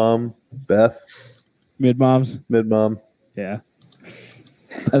mom, Beth. Mid moms. Mid mom. Yeah.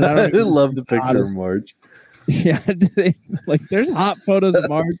 And I love the picture of Marge. Yeah, like there's hot photos of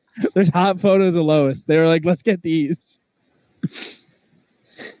Marge. There's hot photos of Lois. They were like, let's get these.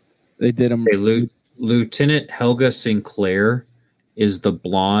 They did them. Hey, Lieutenant Helga Sinclair is the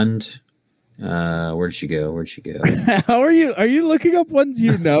blonde. Where'd she go? How are you? Are you looking up ones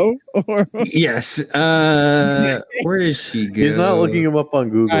you know? Or yes. Where does she go? He's not looking them up on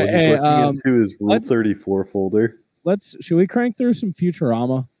Google. He's looking into his Rule 34 folder. Should we crank through some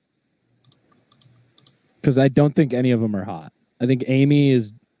Futurama? Because I don't think any of them are hot. I think Amy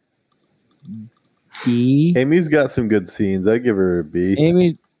is D. Amy's got some good scenes. I give her a B.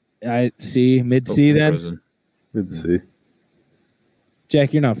 Amy, I C, mid C then. Frozen. Mid C.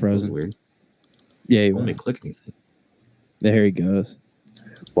 Jack, you're not frozen. Weird. Yeah, you Let me will. click anything. There he goes.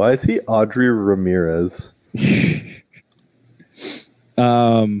 Why is he Audrey Ramirez?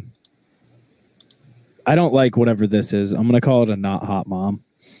 I don't like whatever this is. I'm gonna call it a not hot mom.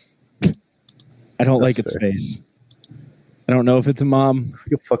 I don't like its fair. face. I don't know if it's a mom. Looks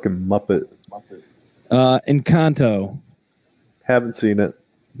like a fucking Muppet. Encanto. Haven't seen it.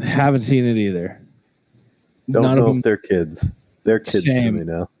 Haven't seen it either. Don't None know of them. if they're kids. They're kids to Same. me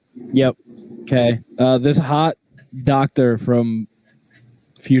now. Yep. Okay. This hot doctor from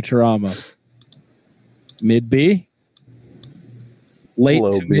Futurama. Mid B. Late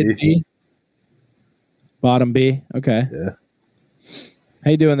Low to mid B. Bottom B. Okay. Yeah.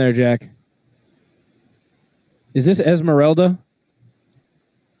 How you doing there, Jack? Is this Esmeralda?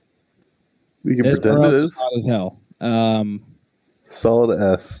 We can pretend it Esmeralda's is. hot as hell. Solid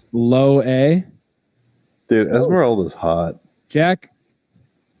S. Low A. Dude, Esmeralda's hot. Jack?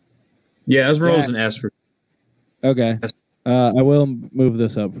 Yeah, Esmeralda's an S for. Okay. I will move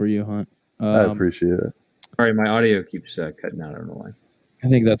this up for you, Hunt. I appreciate it. Sorry, my audio keeps cutting out. I don't know why. I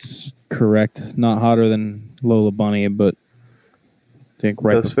think that's correct. Not hotter than Lola Bunny, but I think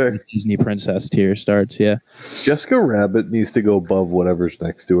right That's before fair. the Disney princess tier starts. Yeah. Jessica Rabbit needs to go above whatever's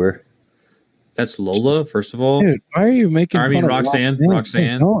next to her. That's Lola, first of all. Dude, why are you making I fun mean, of Roxanne. Hey,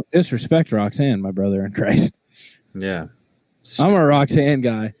 Roxanne. don't disrespect Roxanne, my brother in Christ. Yeah. I'm a Roxanne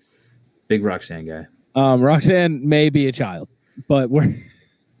guy. Big Roxanne guy. Roxanne may be a child, but we're.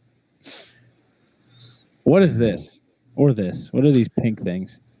 What is this? Or this? What are these pink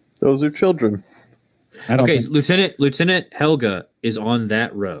things? Those are children. I don't Okay, think- Lieutenant Helga is on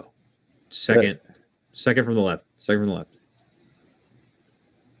that row. Second from the left. Second from the left.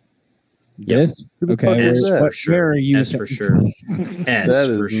 This? Who the Okay. fuck S is where- that? for sure. Where are you? S for sure. S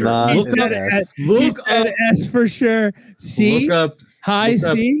That for is sure. not Look an up, S. look Said up, S for sure. C. look up, High look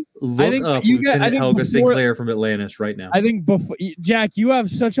up- C. look think up you got- I Lieutenant think Helga before- Sinclair from Atlantis right now. I think before Jack, you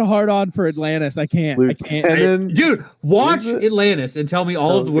have such a hard on for Atlantis. I can't. Lieutenant- Dude, watch Is it? Atlantis and tell me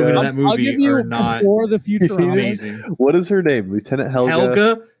all of the women in Helga. that movie I'll give you are not before the Futurama. amazing. What is her name? Lieutenant Helga?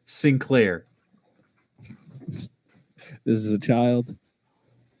 Helga Sinclair. This is a child.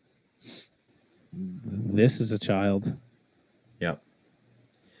 This is a child. Yep.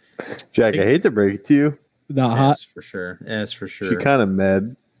 Jack, I hate to break it to you. Not hot. S for sure. S for She sure. kind of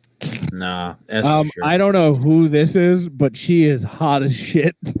mad. Nah. S for sure. I don't know who this is, but she is hot as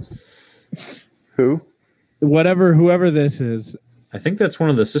shit. Who? Whoever this is. I think that's one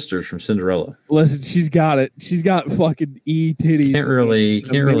of the sisters from Cinderella. Listen, she's got it. She's got fucking E titties. Can't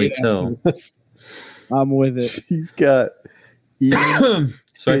really tell. I'm with it. She's got. E-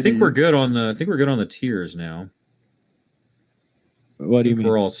 So I think we're good on the tiers now. What do you mean?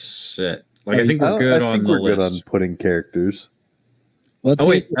 We're all set. Like I think we're good on the we're good on list. putting characters. Let's Oh see.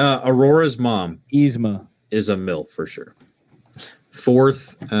 wait, Aurora's mom Yzma. is a MILF for sure.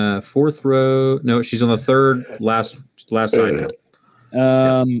 Fourth row. No, she's on the third last side.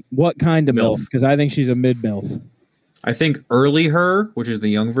 What kind of MILF. MILF? Because I think she's a mid MILF. I think early her, which is the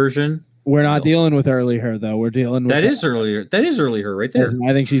young version. We're not MILF. dealing with early her though. We're dealing with That is earlier. That is early her right there. Listen,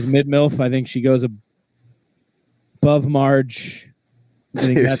 I think she's mid MILF. I think she goes above Marge. I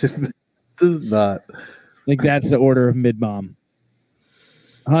think that's Does not. the order of mid mom.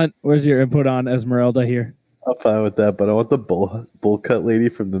 Hunt, where's your input on Esmeralda here? I'm fine with that, but I want the bull cut lady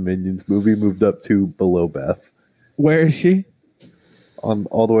from the Minions movie moved up to below Beth, Where is she? on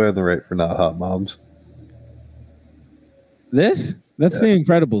all the way on the right for not hot moms. This? That's the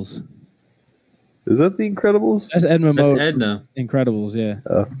Incredibles. Is that the Incredibles? That's Edna That's Mode. Edna. Incredibles, yeah.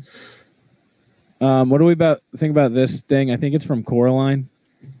 Oh. What do we think about this thing? I think it's from Coraline.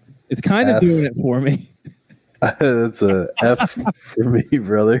 It's kind of F. doing it for me. That's a F for me,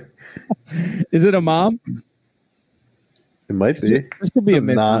 brother. Is it a mom? It might be. This could be a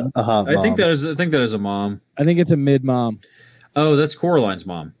mid Not mom. a hot mom. I think that is a mom. I think it's a mid mom. Oh, that's Coraline's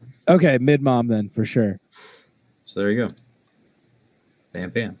mom. Okay, mid mom then for sure. So there you go. Bam,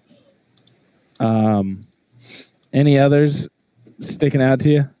 bam. Any others sticking out to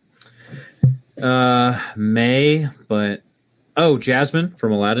you? May, but Jasmine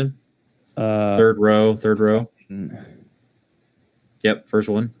from Aladdin. Third row. Yep, first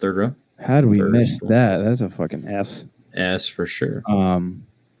one, third row. How do we First miss one. that? That's a fucking S. S for sure.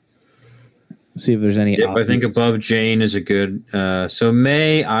 See if there's any. Yep, I think obvious- above Jane is a good. So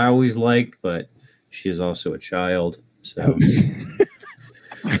May, I always liked, but she is also a child. So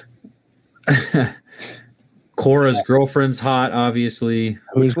Cora's girlfriend's hot, obviously.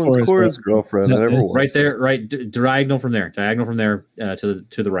 Who's Which one's Cora's girlfriend? Is that I never this? watched. Right there, right diagonal from there to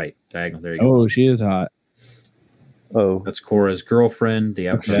the right. Diagonal. There you go. Oh, she is hot. Oh, That's Cora's girlfriend, the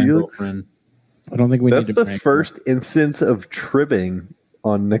Avatar's She looks- girlfriend. I don't think we That's need to the rank first instance of tripping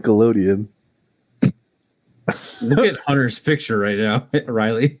on Nickelodeon. Look at Hunter's picture right now,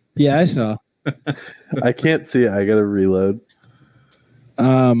 Riley. them. Yeah, I saw. I can't see it. I gotta reload.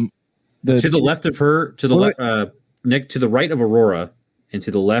 To the left of her, to the What left, Nick, to the right of Aurora, and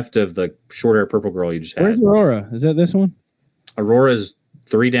to the left of the short hair purple girl you just had. Where's Aurora? Is that this one? Aurora's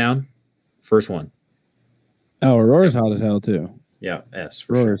 3 down, first one. Oh, Aurora's hot as hell too. Yeah, S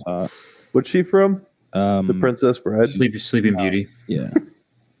for Aurora's sure. hot. What's she from? The Princess Bride. Sleeping Beauty. Yeah.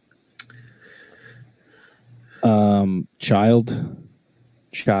 Child.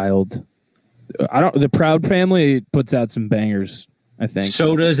 The Proud Family puts out some bangers, I think.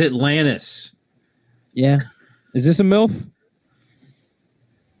 So does Atlantis. Yeah. Is this a MILF?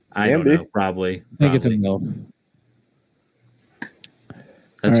 I Can don't be. know. Probably. I think it's a MILF.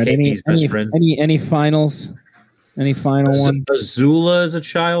 That's All right, Katie's best friend. Any finals? Any final one? Azula is a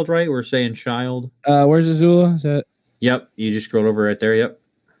child, right? We're saying child. Where's Azula? Is that? Yep. You just scrolled over right there. Yep.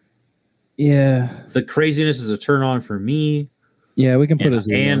 Yeah. The craziness is a turn on for me. Yeah, we can put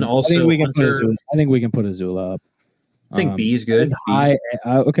Azula. And up. also I think we can put Hunter- Azula. I think we can put Azula up. I think B is good. B. High.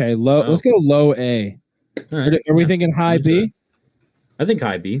 Okay. Low. Oh. Let's go low A. All right. Are we thinking high B? I think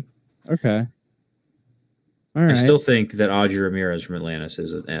high B. Okay. All right. I still think that Audrey Ramirez from Atlantis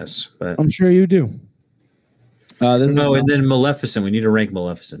is an S, but I'm sure you do. And then Maleficent. We need to rank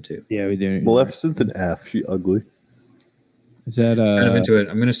Maleficent too. yeah, we do. Maleficent's an F. She ugly. Is that Kind of into it.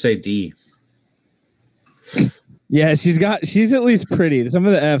 I'm gonna say D. Yeah, she's at least pretty. Some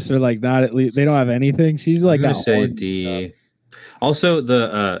of the Fs are like not at least they don't have anything. She's like I'm gonna got say orange D. stuff. Also,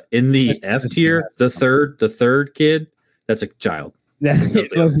 the in the That's- F that's tier, bad. the third kid, that's a child That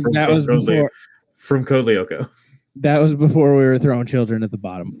was From that was Code Lyoko. before from Code Lyoko. that was before we were throwing children at the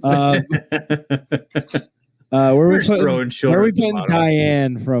bottom. Where We're we just putting, throwing where children. we at the putting bottom.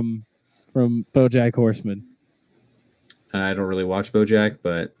 Diane from BoJack Horseman? I don't really watch BoJack,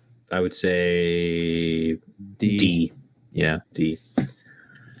 but I would say D. Yeah, D.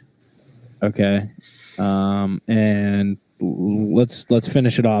 Okay. And let's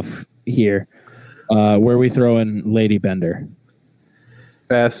finish it off here. Where we throw in Lady Bender?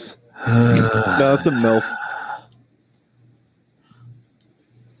 S. No, it's a MILF.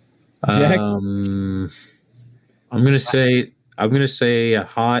 Jack? I'm gonna say a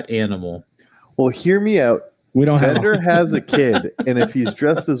hot animal. Well, hear me out. We don't have. Bender has a kid, and if he's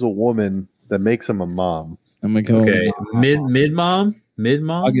dressed as a woman, that makes him a mom. I'm gonna go. Okay, mid mom.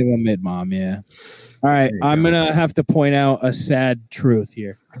 I'll give him mid mom. Yeah. All right. There you I'm go. gonna have to point out a sad truth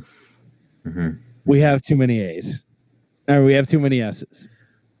here. Mhm. We have too many A's, or we have too many S's.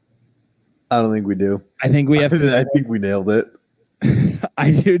 I don't think we do. I think we have. I think we nailed it.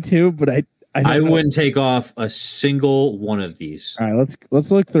 I do too, but I I don't know. wouldn't take off a single one of these. All right.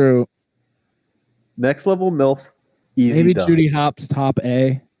 Let's look through. Next level MILF. Easy Maybe done. Judy Hopps top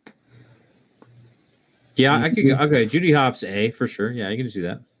A. Yeah, I could. Okay, Judy Hopps A for sure. Yeah, I can do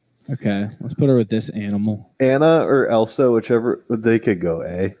that. Okay. Let's put her with this animal. Anna or Elsa, whichever, they could go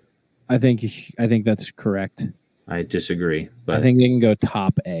A. I think that's correct. I disagree, but I think they can go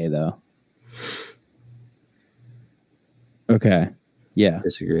top A though. Okay. Yeah.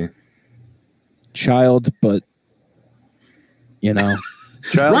 disagree. Child, but you know.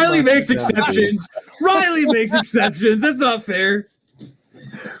 Child Riley Mark makes is gotta be- exceptions. Riley makes exceptions. That's not fair.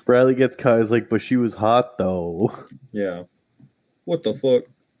 Riley gets caught. He's like, but she was hot though. Yeah. What the fuck?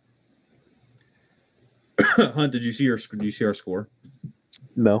 Hunt, did you see our score?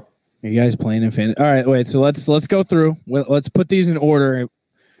 No. Are you guys playing in fantasy? All right, wait. So let's go through. Let's put these in order.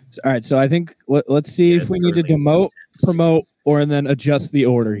 All right. So I think let's see if we need to demote, promote, or then adjust the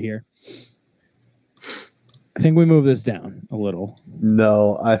order here. I think we move this down a little.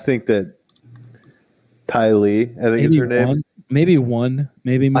 No, I think that Tylee, I think it's her name. One, maybe one.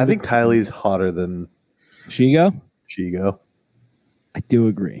 Maybe. I move think it- Tylee's hotter than Shigo. Shigo. I do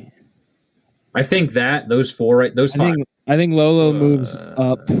agree. I think that those four, right? Those five. I think Lolo moves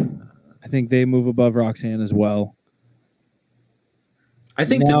up. I think they move above Roxanne as well. I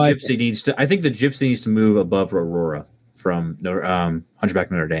think Now the I Gypsy needs to. I think the Gypsy needs to move above Aurora from Hunchback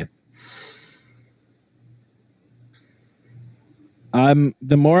of Notre Dame.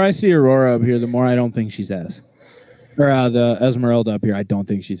 The more I see Aurora up here, the more I don't think she's S. Or the Esmeralda up here, I don't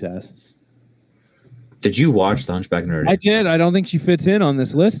think she's S. Did you watch the Hunchback of Notre Dame? I did. I don't think she fits in on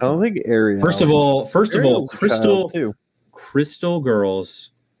this list. I don't think Ariel. First of all, Ariel's a child, too. Crystal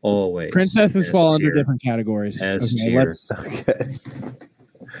girls always. Princesses S fall under tier. different categories. S Okay, tier. let's. Okay.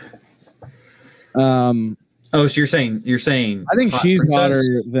 Oh, so you're saying? I think hot she's princess?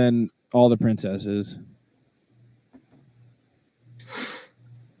 hotter than all the princesses.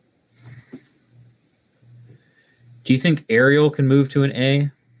 Do you think Ariel can move to an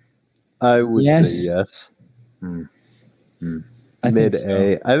A? I would Yes. say yes. I Mid think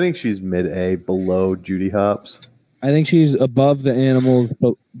A. so. I think she's mid A, below Judy Hopps. I think she's above the animals,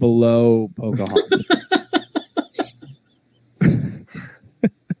 but below Pocahontas.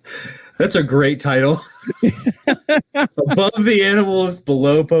 That's a great title. Above the animals,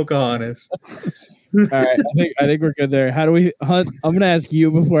 below Pocahontas. All right, I think we're good there. How do we hunt? I'm gonna ask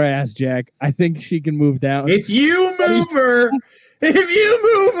you before I ask Jack. I think she can move down. If you move her,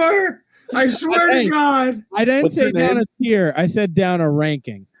 I swear Hey. to God. I didn't What's say her down name? a tier. I said down a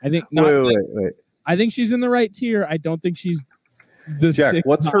ranking. I think not. Wait. I think she's in the right tier. I don't think she's the Jack, sixth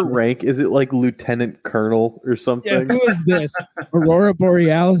what's her highest. rank? Is it like Lieutenant Colonel or Yeah, something? who is this? Aurora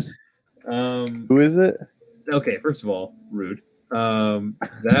Borealis. Who is it? Okay, first of all, rude.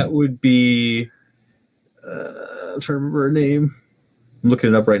 That would be. I'm trying to remember her name. I'm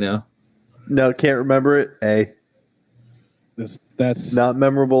looking it up right now. No, can't remember it. A. That's Not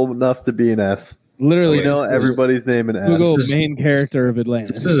memorable enough to be an S. literally We know everybody's name in S. Google This is- main character of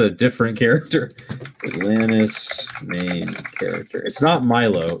Atlantis. This is a different character. Atlantis main character. It's not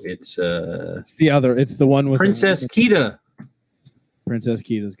Milo. It's It's the other. It's the one with Princess Kita. Princess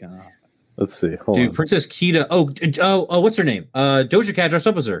Kita's kind of. Let's see. Hold Dude, on. Princess Kita. Oh, what's her name? Doja Cat dressed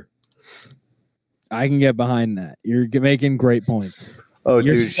up as her. I can get behind that. You're making great points. Oh,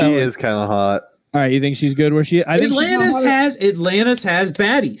 You're dude, she selling. is kind of hot. All right, you think she's good where she? I think she's Atlantis not hot. has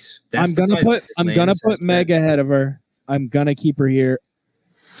baddies. That's I'm the gonna title. put Atlantis has Meg baddies. ahead of her. I'm gonna keep her here.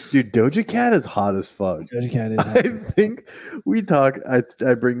 Dude, Doja Cat is hot as fuck. Doja Cat is. I think we talk. I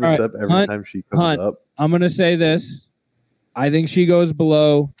bring this All right, up every Hunt, time she comes Hunt. up. I'm gonna say this. I think she goes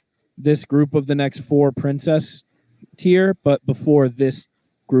below this group of the next 4 princess tier, but before this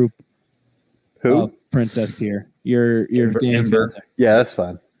group Who? of princess tier. Your Danny Ember. Phantom. Yeah, that's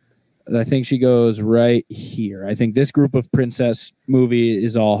fine. I think she goes right here. I think this group of princess movie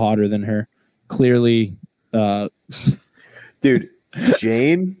is all hotter than her. Clearly, Dude,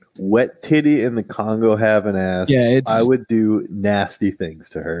 Jane, wet titty in the Congo have an ass. yeah, it's. I would do nasty things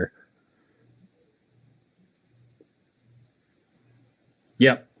to her.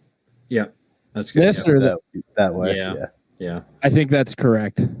 Yep. That's good. This or the, That way. Yeah. Yeah. Yeah. I think that's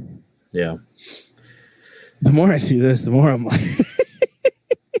correct. Yeah. The more I see this, the more I'm like,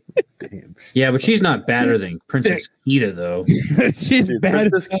 Damn. Yeah, but she's not badder than Princess Kita, though. she's Dude,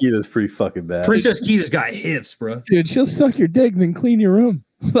 bad. Princess Kita's pretty fucking bad. Princess Kita's got hips, bro. Dude, she'll suck your dick, then clean your room.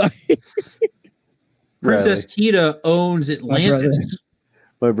 Like, Princess Kita owns Atlantis.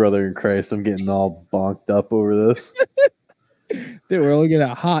 My brother in Christ, I'm getting all bonked up over this. dude, we're looking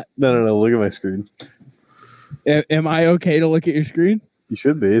at hot. No. Look at my screen. Am I okay to look at your screen? You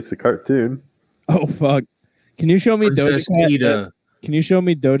should be. It's a cartoon. Oh fuck! Can you show me Princess Doja Cat? Kita. Can you show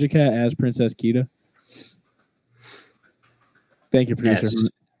me Doja Cat as Princess Kita? Thank you, producer.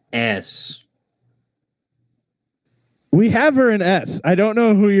 S. We have her in S. I don't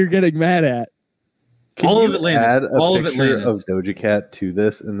know who you're getting mad at. Can All you of Atlantis. add a All of picture Atlantis. of Doja Cat to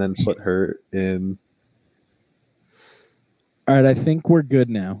this and then put her in? All right, I think we're good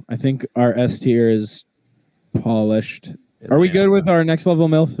now. I think our S tier is polished. Are we good with our next level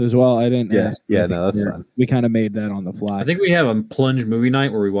MILF as well? I didn't. Yeah, ask. yeah, I think no, that's we're- fine. We kind of made that on the fly. I think we have a plunge movie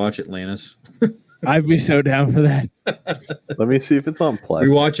night where we watch Atlantis. I'd be so down for that. Let me see if it's on Plex. We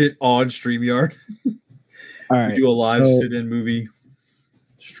watch it on StreamYard. All right, We do a live so- sit-in movie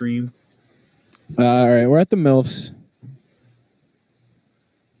stream. all right, we're at the MILFs.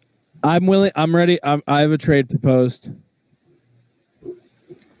 I'm willing. I'm ready. I have a trade proposed.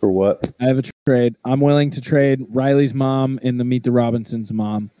 For what? I have a trade. I'm willing to trade Riley's mom and the Meet the Robinsons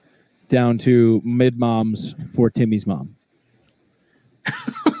mom down to mid moms for Timmy's mom.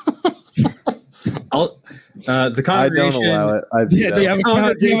 The I don't congregation. allow it. I Do you have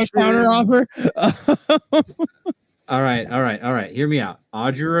a counter offer? All right. Hear me out.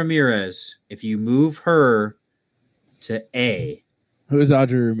 Audrey Ramirez, if you move her to A, Who's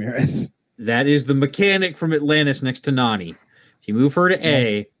Audrey Ramirez? that is the mechanic from Atlantis next to Nani. If you move her to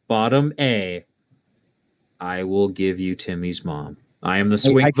A, bottom A, I will give you Timmy's mom. I am the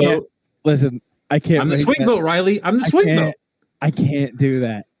swing I can't- vote. Listen, I can't. I'm the make swing that. vote, Riley. I'm the I swing can't- vote. I can't do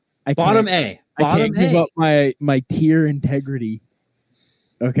that. I Bottom can't, A. I Bottom can't give A. up my tier integrity.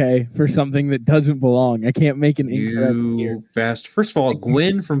 Okay, for something that doesn't belong. I can't make an incorrect tier. You best. First of all,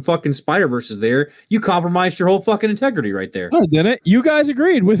 Gwen from fucking Spider-Verse is there. You compromised your whole fucking integrity right there. No, didn't it? You guys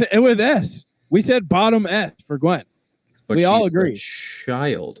agreed with S. We said bottom S for Gwen. But we all she's a agree.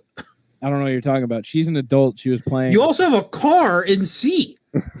 Child. I don't know what you're talking about. She's an adult. She was playing. You also have a car in C.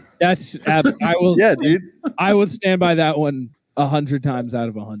 That's I will. Yeah, dude. I would stand by that one 100 times out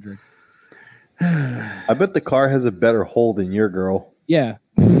of 100. I bet the car has a better hole than your girl. Yeah.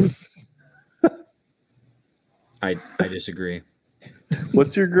 I disagree.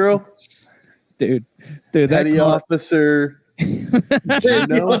 What's your girl? Dude, that Petty car, officer.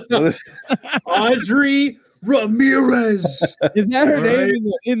 Audrey Ramirez. is that her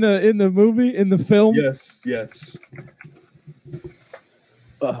name in the movie, in the film? Yes.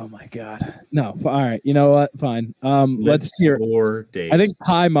 Oh my god. No. All right. You know what? Fine. Let's hear. 4 days. I think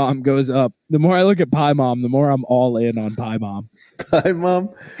Pie Mom goes up. The more I look at Pie Mom, the more I'm all in on Pie Mom. Hi,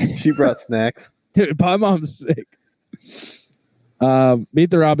 Mom. She brought snacks. Dude, Pie Mom's sick. Meet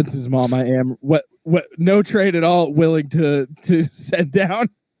the Robinsons' mom. I am what no trade at all willing to send down.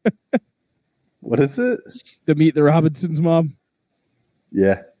 What is it? The Meet the Robinsons' mom.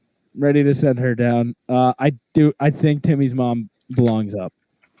 Yeah. Ready to send her down. I think Timmy's mom belongs up.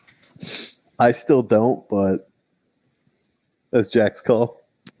 I still don't, but that's Jack's call.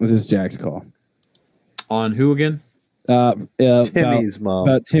 This is Jack's call. On who again? Timmy's mom.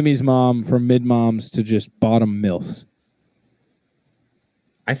 About Timmy's mom, from mid moms to just bottom milfs.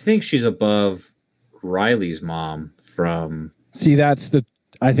 I think she's above Riley's mom from. See, I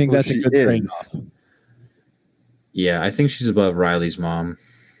think that's a good trade. Yeah, I think she's above Riley's mom.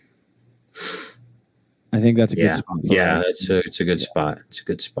 I think that's a good spot. Yeah, it's a good spot. It's a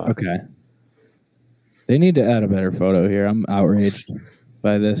good spot. Okay. They need to add a better photo here. I'm outraged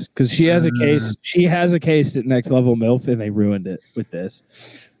by this because she has a case. She has a case at Next Level MILF, and they ruined it with this.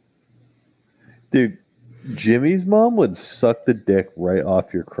 Dude, Jimmy's mom would suck the dick right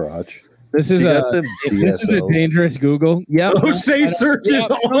off your crotch. This is a dangerous Google. Yep. Oh, safe searches.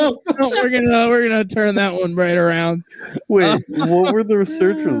 Yep. We're gonna turn that one right around. Wait, what were the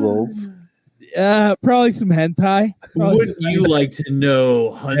search results? Probably some hentai. Wouldn't you like to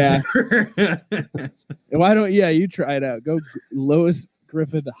know, Hunter? Yeah. Why don't you try it out? Go Lois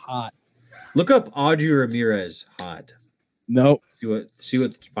Griffin hot. Look up Audrey Ramirez hot. Nope. See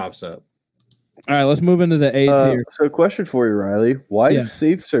what pops up. All right, let's move into the A tier. So, question for you, Riley: why is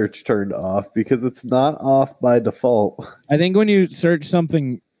safe search turned off? Because it's not off by default. I think when you search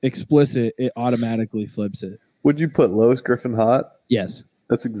something explicit, it automatically flips it. Would you put Lois Griffin hot? Yes.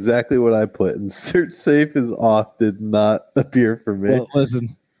 That's exactly what I put. And search safe is off did not appear for me. Well,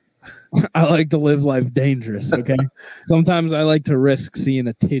 listen, I like to live life dangerous, okay? Sometimes I like to risk seeing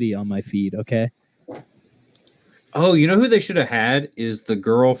a titty on my feed, okay? Oh, you know who they should have had is the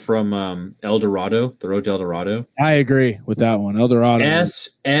girl from El Dorado, the Road to El Dorado. I agree with that one. El Dorado.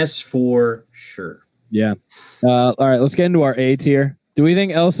 S for sure. Yeah. All right, let's get into our A tier. Do we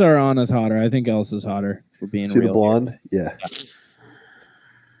think Elsa or Anna's hotter? I think Elsa's hotter for being See real. the blonde? Yeah.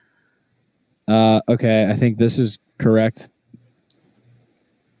 Okay, I think this is correct.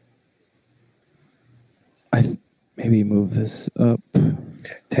 Maybe move this up.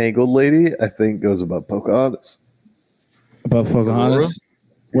 Tangled lady, I think, goes above Pocahontas. Above Pocahontas?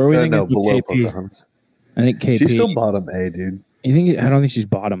 Where are we thinking? No, below KP? Pocahontas. I think KP. She's still bottom A, dude. You think? I don't think she's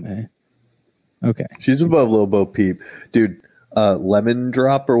bottom A. Okay. She's above Lil Bo Peep. Dude, Lemon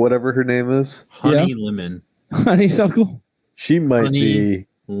Drop or whatever her name is. Honey Lemon. Honeysuckle? She might be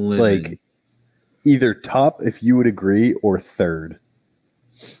Lemon. like either top, if you would agree, or third.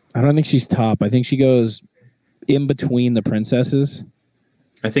 I don't think she's top. I think she goes in between the princesses.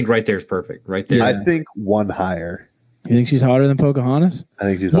 I think right there is perfect. Right there. I think one higher. You think she's hotter than Pocahontas? I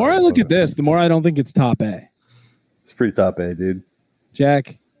think she's The more hotter I than look at Pocahontas. this, the more I don't think it's top A. It's pretty top A, dude.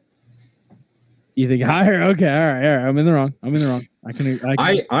 Jack, you think higher? Okay, all right. I'm in the wrong. I mean, I'm a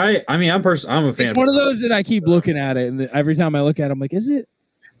fan. It's one of those that I keep looking at it, and every time I look at it, I'm like, is it?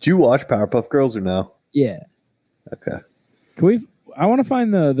 Do you watch Powerpuff Girls or no? Yeah. Okay. Can we? I want to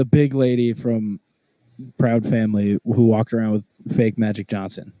find the big lady from Proud Family who walked around with fake Magic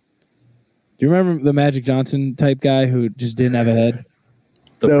Johnson. Do you remember the Magic Johnson type guy who just didn't have a head?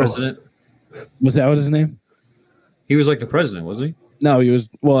 The president. Was that what his name? He was like the president, wasn't he? No, he was.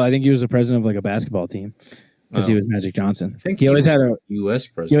 Well, I think he was the president of like a basketball team because he was Magic Johnson. I think he always had a U.S.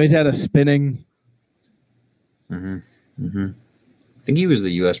 president. He always had a spinning. I think he was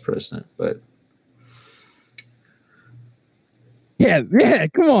the U.S. president, but yeah.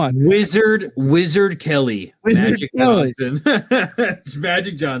 Come on, Wizard Kelly, Magic Kelly. Johnson, it's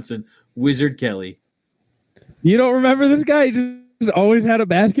Magic Johnson, Wizard Kelly. You don't remember this guy? He just always had a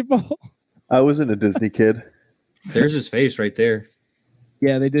basketball. I wasn't a Disney kid. There's his face right there.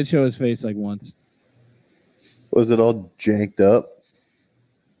 Yeah, they did show his face like once. Was it all janked up?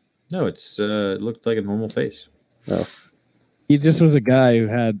 No, it looked like a normal face. No. He just was a guy who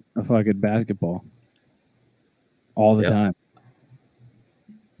had a fucking basketball all the time.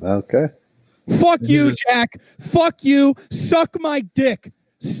 Okay. Fuck you, Jack. Fuck you. Suck my dick.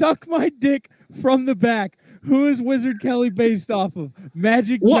 Suck my dick from the back. Who is Wizard Kelly based off of?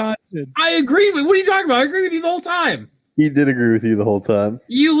 Magic Johnson. I agree with. What are you talking about? I agree with you the whole time. He did agree with you the whole time.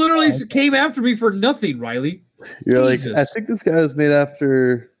 You literally came after me for nothing, Riley. You're Jesus. like, I think this guy was made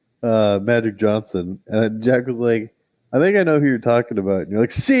after Magic Johnson. And Jack was like, I think I know who you're talking about. And you're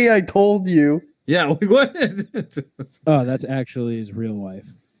like, see, I told you. Yeah, what? Oh, that's actually his real wife.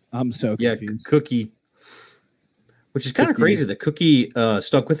 I'm so confused. Yeah, Cookie. Which is kind of crazy that Cookie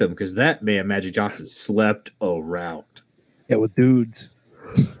stuck with him because that man, Magic Johnson, slept around. Yeah, with dudes.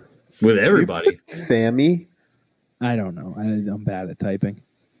 With everybody. Fammy? I don't know. I'm bad at typing.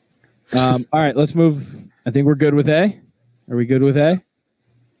 All right, let's move. I think we're good with A. Are we good with A?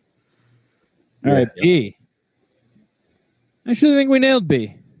 All right, B. I actually think we nailed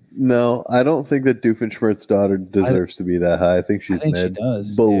B. No, I don't think that Doofenshmirtz's daughter deserves to be that high. I think she's mid. She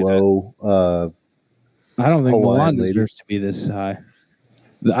does. Below. I don't think Hawaiian Milan lady. deserves to be this high.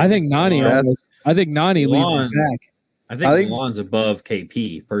 I think Nani almost. I think Nani leads Milan. the pack. I think Milan's above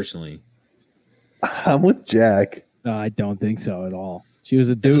KP, personally. I'm with Jack. No, I don't think so at all. She was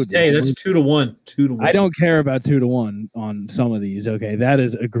a dude. Hey, that's 2-1. 2-1. I don't care about 2-1 on some of these. Okay, that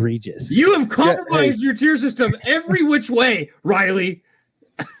is egregious. You have compromised your tier system every which way, Riley.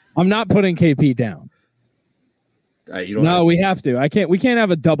 I'm not putting KP down. You don't No, we have to. I can't. We can't have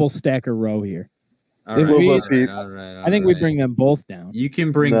a double stacker row here. All If right, we- all right, I think we bring them both down. You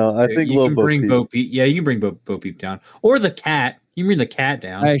can bring. No, I think you Lil can Bo bring Peep. Bo Peep. Yeah, you can bring Bo Peep down, or the cat. You can bring the cat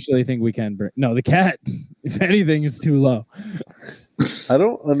down. I actually think we can bring. No, the cat. If anything, is too low. I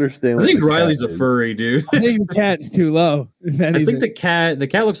don't understand. I think the Riley's cat a is. furry, dude. I think the cat's too low. If I anything. think the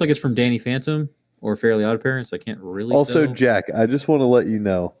cat looks like it's from Danny Phantom or Fairly Odd Parents. I can't really. Also, tell. Jack, I just want to let you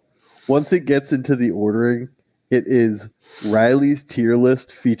know, once it gets into the ordering, it is Riley's tier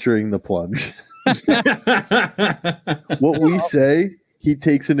list featuring the plunge. What we say, he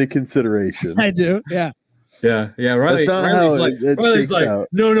takes into consideration. I do. Yeah. Yeah. Riley's not how like, it shakes out.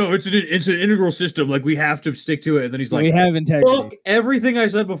 no, it's an integral system. Like we have to stick to it. And then he's like, we have integrity. look, everything I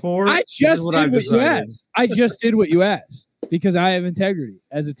said before. I this just is what did I've what you decided. asked. I just did what you asked because I have integrity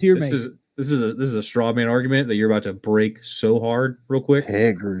as a tier This maker. is a straw man argument that you're about to break so hard, real quick.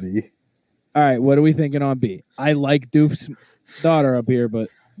 Integrity. All right, what are we thinking on B? I like Doof's daughter up here, but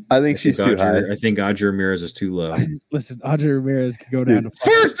I think she's too high. I think Audrey Ramirez is too low. listen, Audrey Ramirez could go down to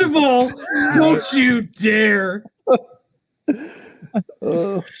First of all, don't you dare!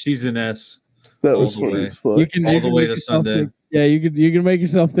 She's an S. That all was the funny way. as fuck. You can all you the can way make to yourself Sunday. think- yeah, you can make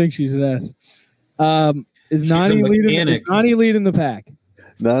yourself think she's an S. Is She's Nani a leading? mechanic. Is Nani leading the pack?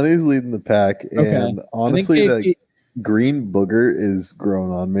 Nani's leading the pack, Okay. and I honestly, think that green booger is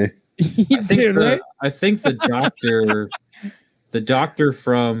growing on me. I think the doctor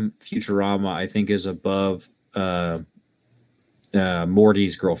from Futurama, I think, is above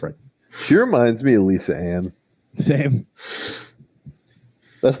Morty's girlfriend. She reminds me of Lisa Ann. Same.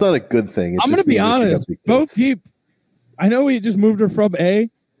 That's not a good thing. It I'm just gonna be means that she got honest. big Bo tits. Peep. I know we just moved her from A.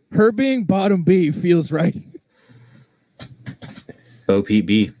 Her being bottom B feels right. Bo Peep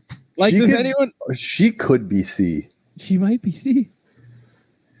B. Like, She does could- anyone? She could be C. She might be C.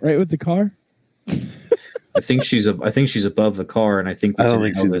 Right with the car. I think she's above the car, and I think I don't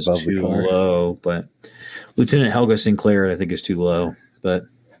Lieutenant think she's Helga's above the too car. low. But Lieutenant Helga Sinclair, I think, is too low. But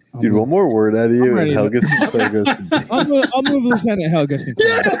Dude, one more word out of you, ready and to- Helga Sinclair goes to B. I'll move Lieutenant Helga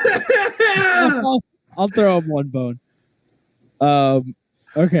Sinclair. I'll throw him one bone.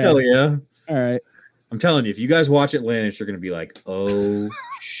 Okay. hell yeah! All right. I'm telling you, if you guys watch Atlantis, you're gonna be like, "Oh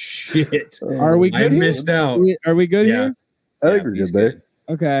shit, Are we I good here? missed out." Are we good Yeah. here? I think Yeah, we're he's good there. good.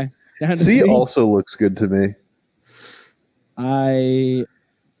 Okay. Down to C C. also looks good to me. I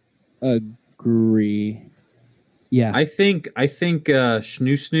agree. Yeah. I think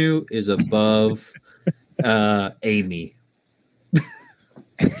Snoo Snoo is above Amy.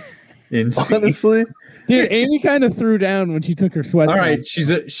 In C. Honestly, Dude, Amy kind of threw down when she took her sweats All right, off,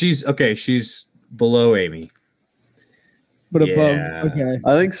 she's okay. She's below Amy. but above. yeah. Okay.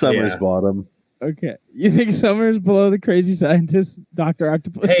 I think Summer's Yeah. bottom. Okay. You think Summer's below the crazy scientist, Dr.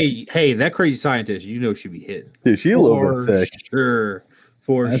 Octopus? Hey, that crazy scientist, you know she'd be hit. Dude, she's a little bit thick. Sure,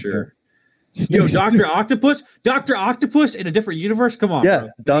 for That's sure. fair. Yo, Dr. Octopus in a different universe? Come on. Yeah,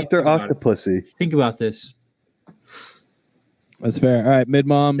 bro. Dr. Think about it. Octopussy. Think about this. That's fair. All right, mid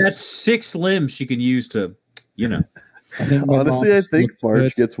moms. That's 6 limbs she can use to, you know. I think Mid Honestly, I Moms think looks March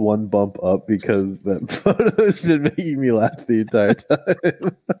good. gets one bump up because that photo has been making me laugh the entire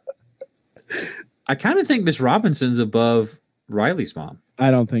time. I kind of think Miss Robinson's above Riley's mom.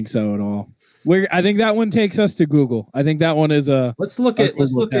 I don't think so at all. I think that one takes us to Google. I think that one is a. Let's look Our at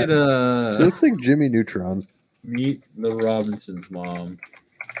Google It looks like Jimmy Neutron. Meet the Robinson's mom.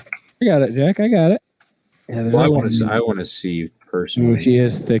 I got it, Jack. I got it. Yeah, Well, I want to see personally. Ooh, she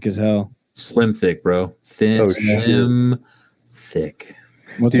is thick as hell. Slim thick, bro. Thin, slim, thick.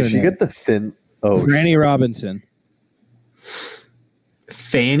 What's Dude, her she name? get the thin. Oh, Franny Robinson.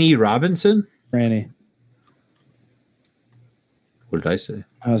 Fanny Robinson? Franny. What did I say?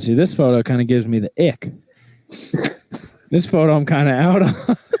 Oh, see, this photo kind of gives me the ick. This photo I'm kind of out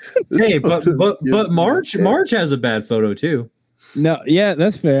on. Hey, but March has a bad photo too. No, yeah,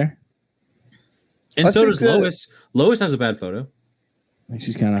 that's fair. And so does Lois. Lois has a bad photo. I think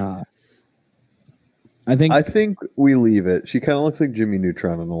she's kind of hot. I think we leave it. She kind of looks like Jimmy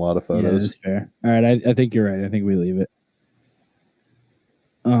Neutron in a lot of Yeah, photos. that's fair. All right, I think you're right. I think we leave it.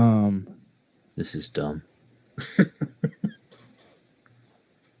 This is dumb.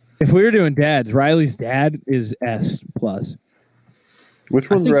 If we were doing dads, Riley's dad is S plus. Which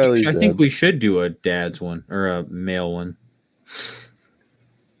one's Riley's I dad? think we should do a dad's one or a male one.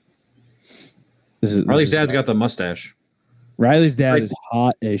 Riley's dad's got the mustache. Riley's dad is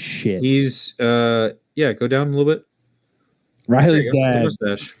hot as shit. He's go down a little bit. Riley's dad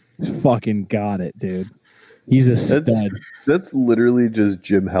mustache. fucking got it, dude. He's a stud. That's literally just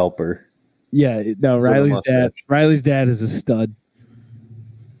Jim Halper. Yeah, no, Riley's dad is a stud.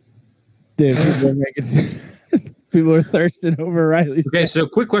 Dude, people are thirsting over Riley's Okay, dad. so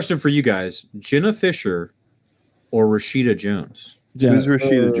quick question for you guys. Jenna Fisher or Rashida Jones? Who's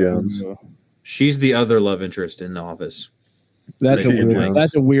Rashida Jones? She's the other love interest in The Office. That's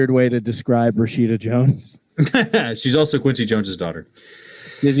Rashida a weird way to describe Rashida Jones. She's also Quincy Jones's daughter.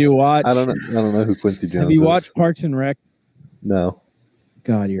 Did you watch? I don't know who Quincy Jones is. Have you watched Parks and Rec? No.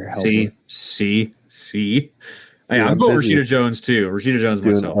 God, you're helpless. See. Hey, Yeah, I'm going busy Rashida Jones too. Rashida Jones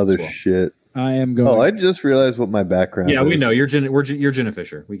doing myself. other as well. shit. I am going. Oh, I just realized what my background is. Yeah, we know you're Jenna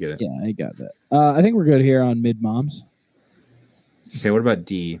Fisher. We get it. Yeah, I got that. I think we're good here on mid moms. Okay, what about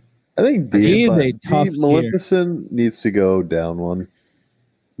D? I think D is fine. a tough tier. Maleficent needs to go down one.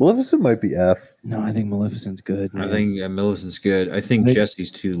 Maleficent might be F. No, I think Maleficent's good. Man. I think Millicent's good. I think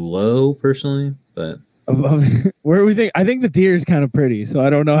Jesse's too low personally, but where do we think? I think the deer is kind of pretty, so I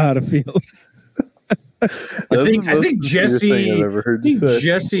don't know how to feel. I think Jesse's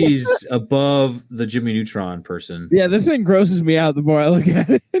above the Jimmy Neutron person. Yeah, this thing grosses me out the more I look at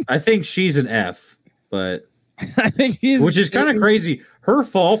it. I think she's an F, but I think which is kind of crazy. Her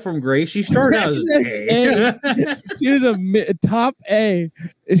fall from grace. She started out as an A. She was a top A.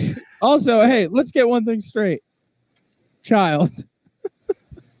 Also, hey, let's get one thing straight. Child.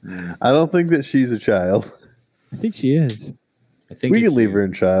 I don't think that she's a child. I think she is. I think we can leave her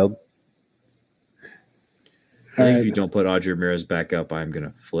in child. I think if you don't put Audrey Ramirez back up, I'm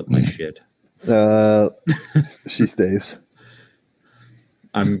gonna flip my shit. She stays.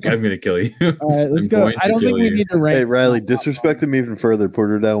 I'm gonna kill you. All right, let's go. I don't think we need to rank. Hey, Riley, disrespect him even further. Put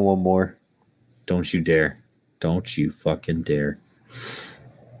her down one more. Don't you dare. Don't you fucking dare.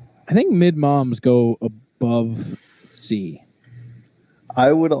 I think mid moms go above C.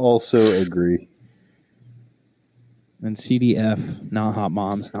 I would also agree. And CDF, not hot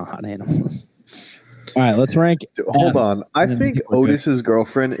moms, not hot animals. All right, let's rank. Hold F, on. I think Otis's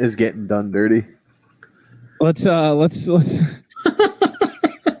girlfriend is getting done dirty. Let's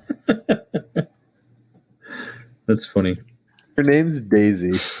That's funny. Her name's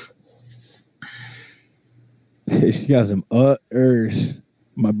Daisy. She's got some utters,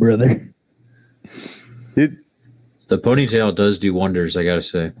 my brother. Dude, The ponytail does do wonders, I gotta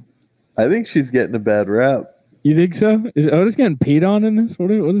say. I think she's getting a bad rap. You think so? Is Otis getting peed on in this?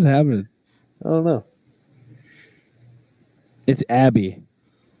 What is happening? I don't know. It's Abby.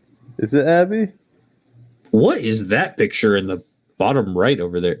 Is it Abby? What is that picture in the bottom right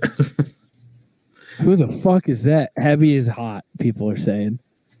over there? Who the fuck is that? Abby is hot, people are saying.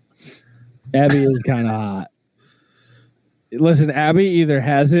 Abby is kind of hot. Listen, Abby either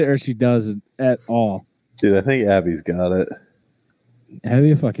has it or she doesn't at all. Dude, I think Abby's got it.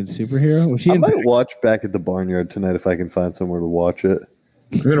 Abby a fucking superhero? Was she I in might watch Back at the Barnyard tonight if I can find somewhere to watch it.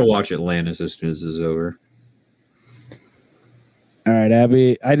 I'm gonna watch Atlantis as soon as this is over. All right,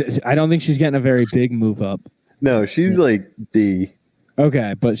 Abby. I don't think she's getting a very big move up. No, she's like D.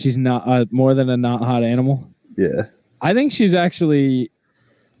 Okay, but she's not more than a not hot animal. Yeah. I think she's actually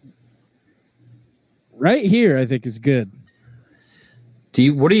right here. I think is good.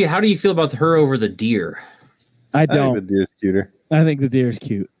 How do you feel about her over the deer? I I don't. think the deer's cuter. I think the deer is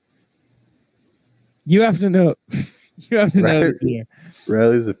cute. You have to know. You have to know the deer.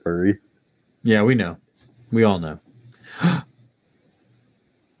 Riley's a furry. Yeah, we know. We all know.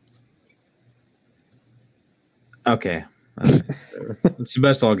 Okay. It's the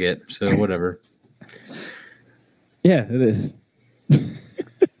best I'll get, so whatever. Yeah, it is.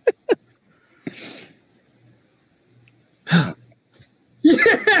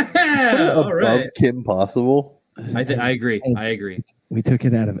 Yeah. All Above right. Kim Possible. I agree. I agree. We took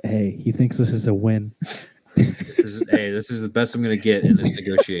it out of A. He thinks this is a win. This is the best I'm going to get in this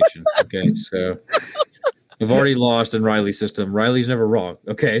negotiation. Okay, so I've already lost in Riley's system. Riley's never wrong.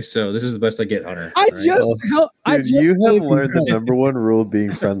 Okay, so this is the best I get, Hunter. Dude, you have learned the number one rule of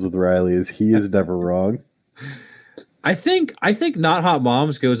being friends with Riley is he is never wrong. I think Not Hot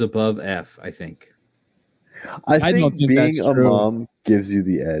Moms goes above F. I think. I don't think think being that's a true. mom gives you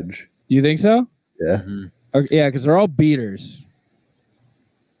the edge. Do you think so? Yeah. Mm-hmm. Okay, yeah, because they're all beaters.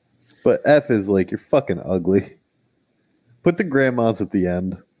 But F is like, you're fucking ugly. Put the grandmas at the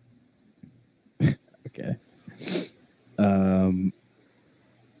end. Okay.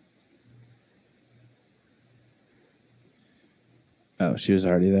 Oh, she was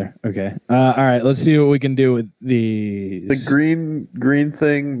already there. Okay. All right. Let's see what we can do with these. The green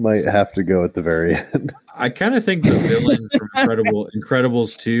thing might have to go at the very end. I kind of think the villain from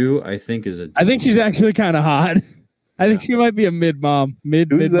Incredibles 2, I think is I think she's actually kind of hot. I think she might be a mid mom.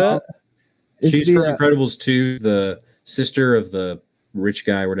 Mid Who's mom. that? She's from Incredibles 2, the sister of the rich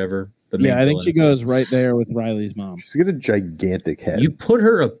guy or whatever. The main I think villain. she goes right there with Riley's mom. She's got a gigantic head. You put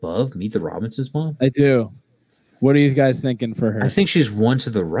her above Meet the Robinsons' mom? I do. What are you guys thinking for her? I think she's one to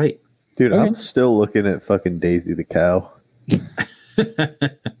the right. Dude, Okay. I'm still looking at fucking Daisy the cow.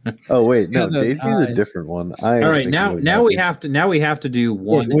 Oh wait, no, got those Daisy's eyes. a different one. All right, now we have to do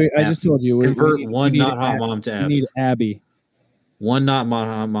one. Wait, I F. just told you. Convert we one need Not Hot Abby. Mom to We F. need Abby. One Not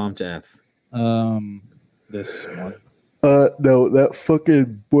Hot Mom to F. This one. No, that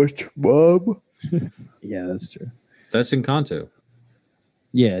fucking butch mom. Yeah, that's true. That's Encanto.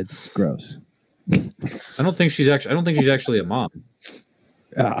 Yeah, it's gross. I don't think she's actually a mom.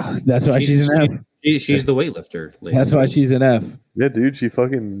 That's why she's an F. She's the weightlifter. lady. That's why she's an F. Yeah, dude, she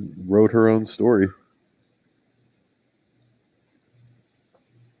fucking wrote her own story.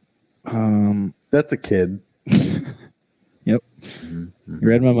 That's a kid. Yep. Mhm. You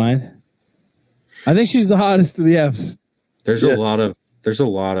read my mind. I think she's the hottest of the Fs. There's Yeah. a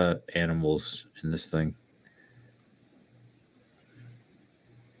lot of animals in this thing.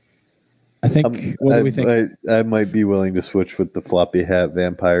 I think. What do we think? I might be willing to switch with the floppy hat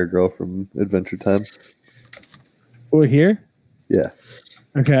vampire girl from Adventure Time. We're here. Yeah.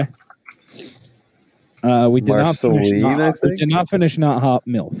 Okay. We did not finish. Marceline, I We think? did not finish. Not hot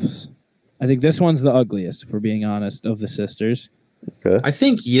milfs. I think this one's the ugliest, if we're being honest, of the sisters. Okay. I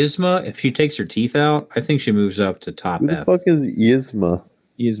think Yzma, if she takes her teeth out, I think she moves up to top Who the F. fuck is Yzma?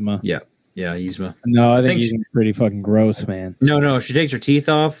 Yzma. Yeah, Yzma. No, I think think Yzma's pretty fucking gross, man. No, she takes her teeth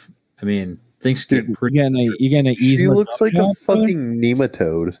off. I mean, things get Dude, pretty. You getting a Yzma? She looks like a job, brother? fucking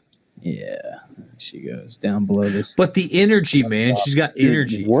nematode. Yeah, she goes down below this. But the energy, man, she's got Dude,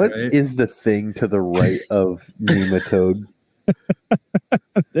 energy. What right? is the thing to the right of nematode?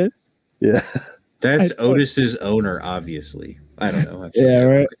 This? Yeah. That's Otis's owner, obviously. I don't know. Actually. Yeah,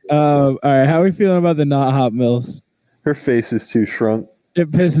 right. All right. How are we feeling about the not hot milfs? Her face is too shrunk.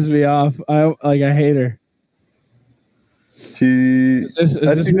 It pisses me off. I hate her. Is Is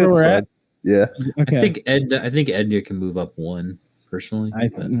this where we're at? Yeah. Okay. I think Edna can move up one personally.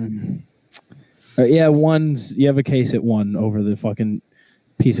 Yeah, one's. You have a case at one over the fucking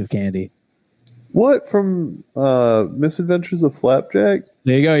piece of candy. What from Misadventures of Flapjack?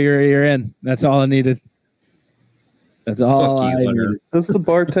 There you go. You're in. That's all I needed. That's all Fuck you, I Hunter. needed. That's the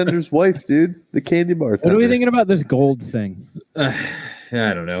bartender's wife, dude. The candy bartender. What are we thinking about this gold thing? I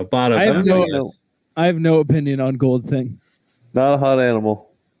don't know. Bottom. I have F, no- guess. I have no opinion on gold thing. Not a hot animal.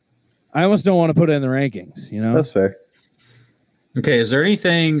 I almost don't want to put it in the rankings. You know. That's fair. Okay, is there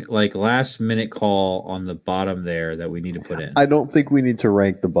anything like last minute call on the bottom there that we need to put in? I don't think we need to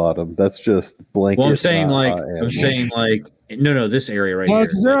rank the bottom. That's just blanket. Well, I'm saying not like hot animals. no, this area right Well, here.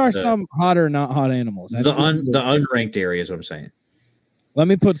 because there like are the, some hotter, not hot animals. I the think we- unranked area is what I'm saying. Let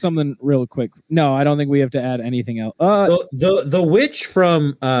me put something real quick. No, I don't think we have to add anything else. The witch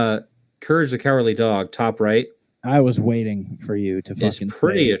from Courage the Cowardly Dog, top right, I was waiting for you to is fucking.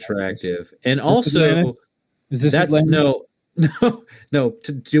 pretty say attractive, and Is this also Atlantis? Is this that's Atlantis? no.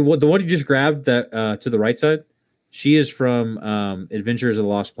 To what the one you just grabbed that to the right side, she is from Adventures of the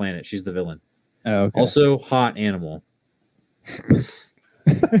Lost Planet. She's the villain. Oh, okay. Also, hot animal.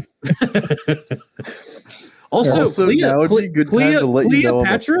 Also, now would be a good time to let you know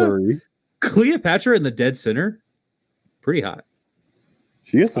I'm a furry. Cleopatra in the Dead Center, pretty hot.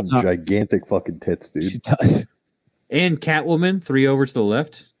 She got some Uh, gigantic fucking tits, She dude. does. And Catwoman, 3 over to the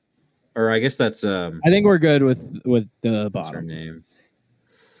left. Or I guess that's I think we're good with the what's her bottom. name?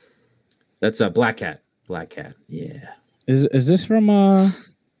 That's Black Cat. Black Cat. Yeah. Is this from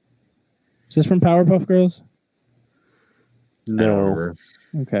Powerpuff Girls? I don't No. remember.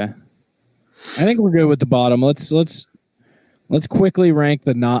 Okay. I think we're good with the bottom. Let's quickly rank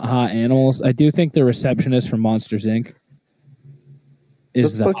the not hot animals. I do think the receptionist from Monsters Inc.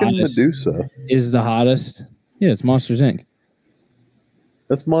 is That's the fucking hottest. Medusa. Is the hottest. Yeah, it's Monsters Inc.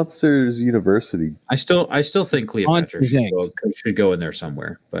 That's Monsters University. I still think Cleopatra Monsters, Inc. should go in there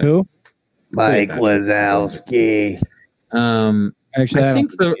somewhere. But Who? Mike Cleopatra. Wazowski. Actually,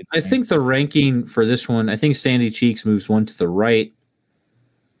 I think the ranking for this one, I think Sandy Cheeks moves one to the right.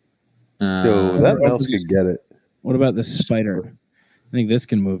 Yo, that mouse could get it. What about the spider? I think this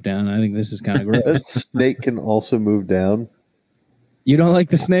can move down. I think this is kind of That gross. snake can also move down. You don't like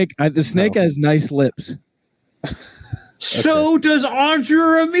the snake? The snake has nice lips. So does Andre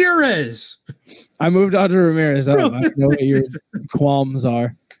Ramirez. I moved Audrey Ramirez up. I don't know what your qualms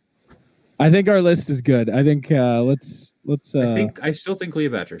are. I think our list is good. I think let's. I still think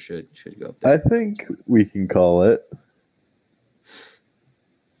Cleopatra should go up there. I think we can call it.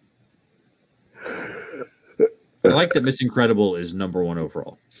 I like that Miss Incredible is number one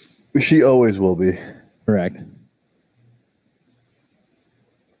overall. She always will be. Correct.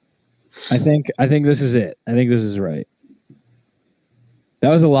 I think this is it. I think this is right. That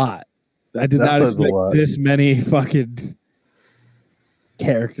was a lot. I did not expect this many fucking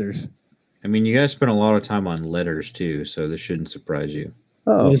characters. I mean, you guys spent a lot of time on letters too, so this shouldn't surprise you.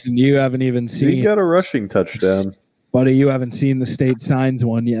 Oh, Listen, you haven't even he seen, got a rushing touchdown. buddy. You haven't seen the state signs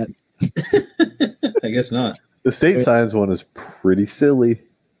one yet. I guess not. The state signs one is pretty silly.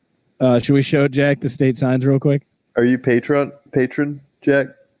 Should we show Jack the state signs real quick? Are you patron, Jack?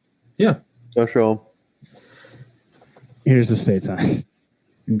 Yeah. I'll show him. Here's the state signs.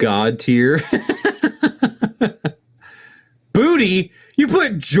 God tier. Booty? You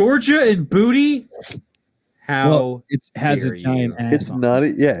put Georgia in booty? How Well, it has a dare giant you. ass. It's on not.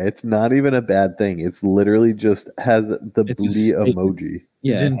 It's not even a bad thing. It's literally just has the It's a booty snake. emoji.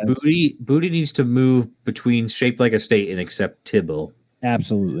 Yeah, Then it has- booty needs to move between shaped like a state and accept Tibble.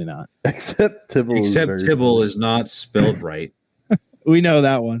 absolutely not. Except Tibble. Except is Tibble is not spelled right. We know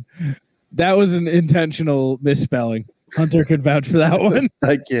that one. That was an intentional misspelling. Hunter could vouch for that one.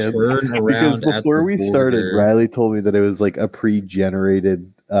 I can't. Turn Because around at before the we started, border. Riley told me that it was like a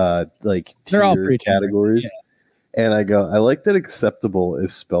pre-generated like They're all tier pre-generated, categories. And I go, I like that acceptable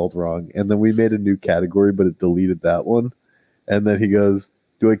is spelled wrong. And then we made a new category, but it deleted that one. And then he goes,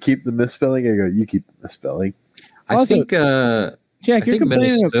 do I keep the misspelling? I go, you keep the misspelling. I Also, think I Jack, you're think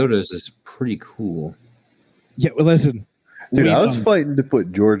complaining. Minnesota's is pretty cool. Yeah, well, listen. Dude, we I was know. fighting to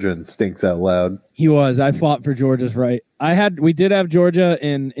put Georgia in Stinks Out Loud. He was. I fought for Georgia's right. We did have Georgia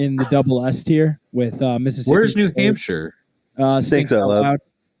in the double S tier with Mississippi. Where's New State. Hampshire? Stinks Out Loud.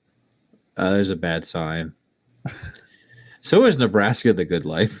 There's a bad sign. So is Nebraska the good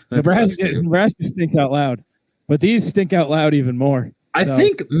life. That sucks, too. Nebraska stinks out loud, but these stink out loud even more. I So-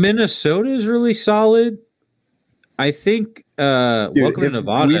 think Minnesota is really solid. I think Dude, Welcome to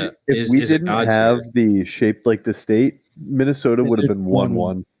Nevada if we is a didn't god have tier. the shaped like the state, Minnesota would have been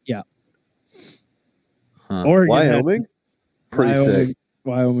 1-1. Huh. Oregon had Wyoming, pretty Wyoming, sick.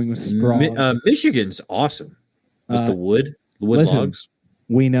 Wyoming was strong. Michigan's awesome with the wood listen, logs.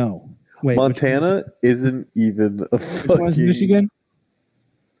 We know. Wait, Montana isn't even a Which one's fucking. Michigan?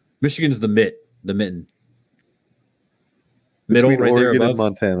 Michigan's the mitten. Middle Between right there Oregon and above.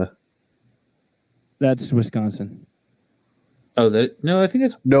 Montana. That's Wisconsin. Oh, I think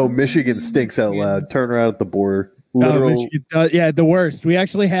that's No, Michigan stinks out loud. Turn around at the border. Oh, Literal. Michigan yeah, the worst. We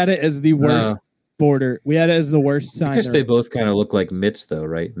actually had it as the worst border. We had it as the worst sign. I guess they both kind of look like mitts, though,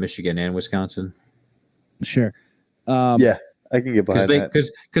 right? Michigan and Wisconsin. Sure. Yeah, I can get behind that.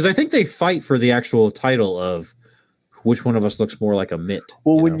 Because I think they fight for the actual title of which one of us looks more like a mitt.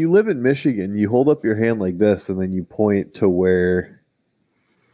 Well, when you live in Michigan, you hold up your hand like this, and then you point to where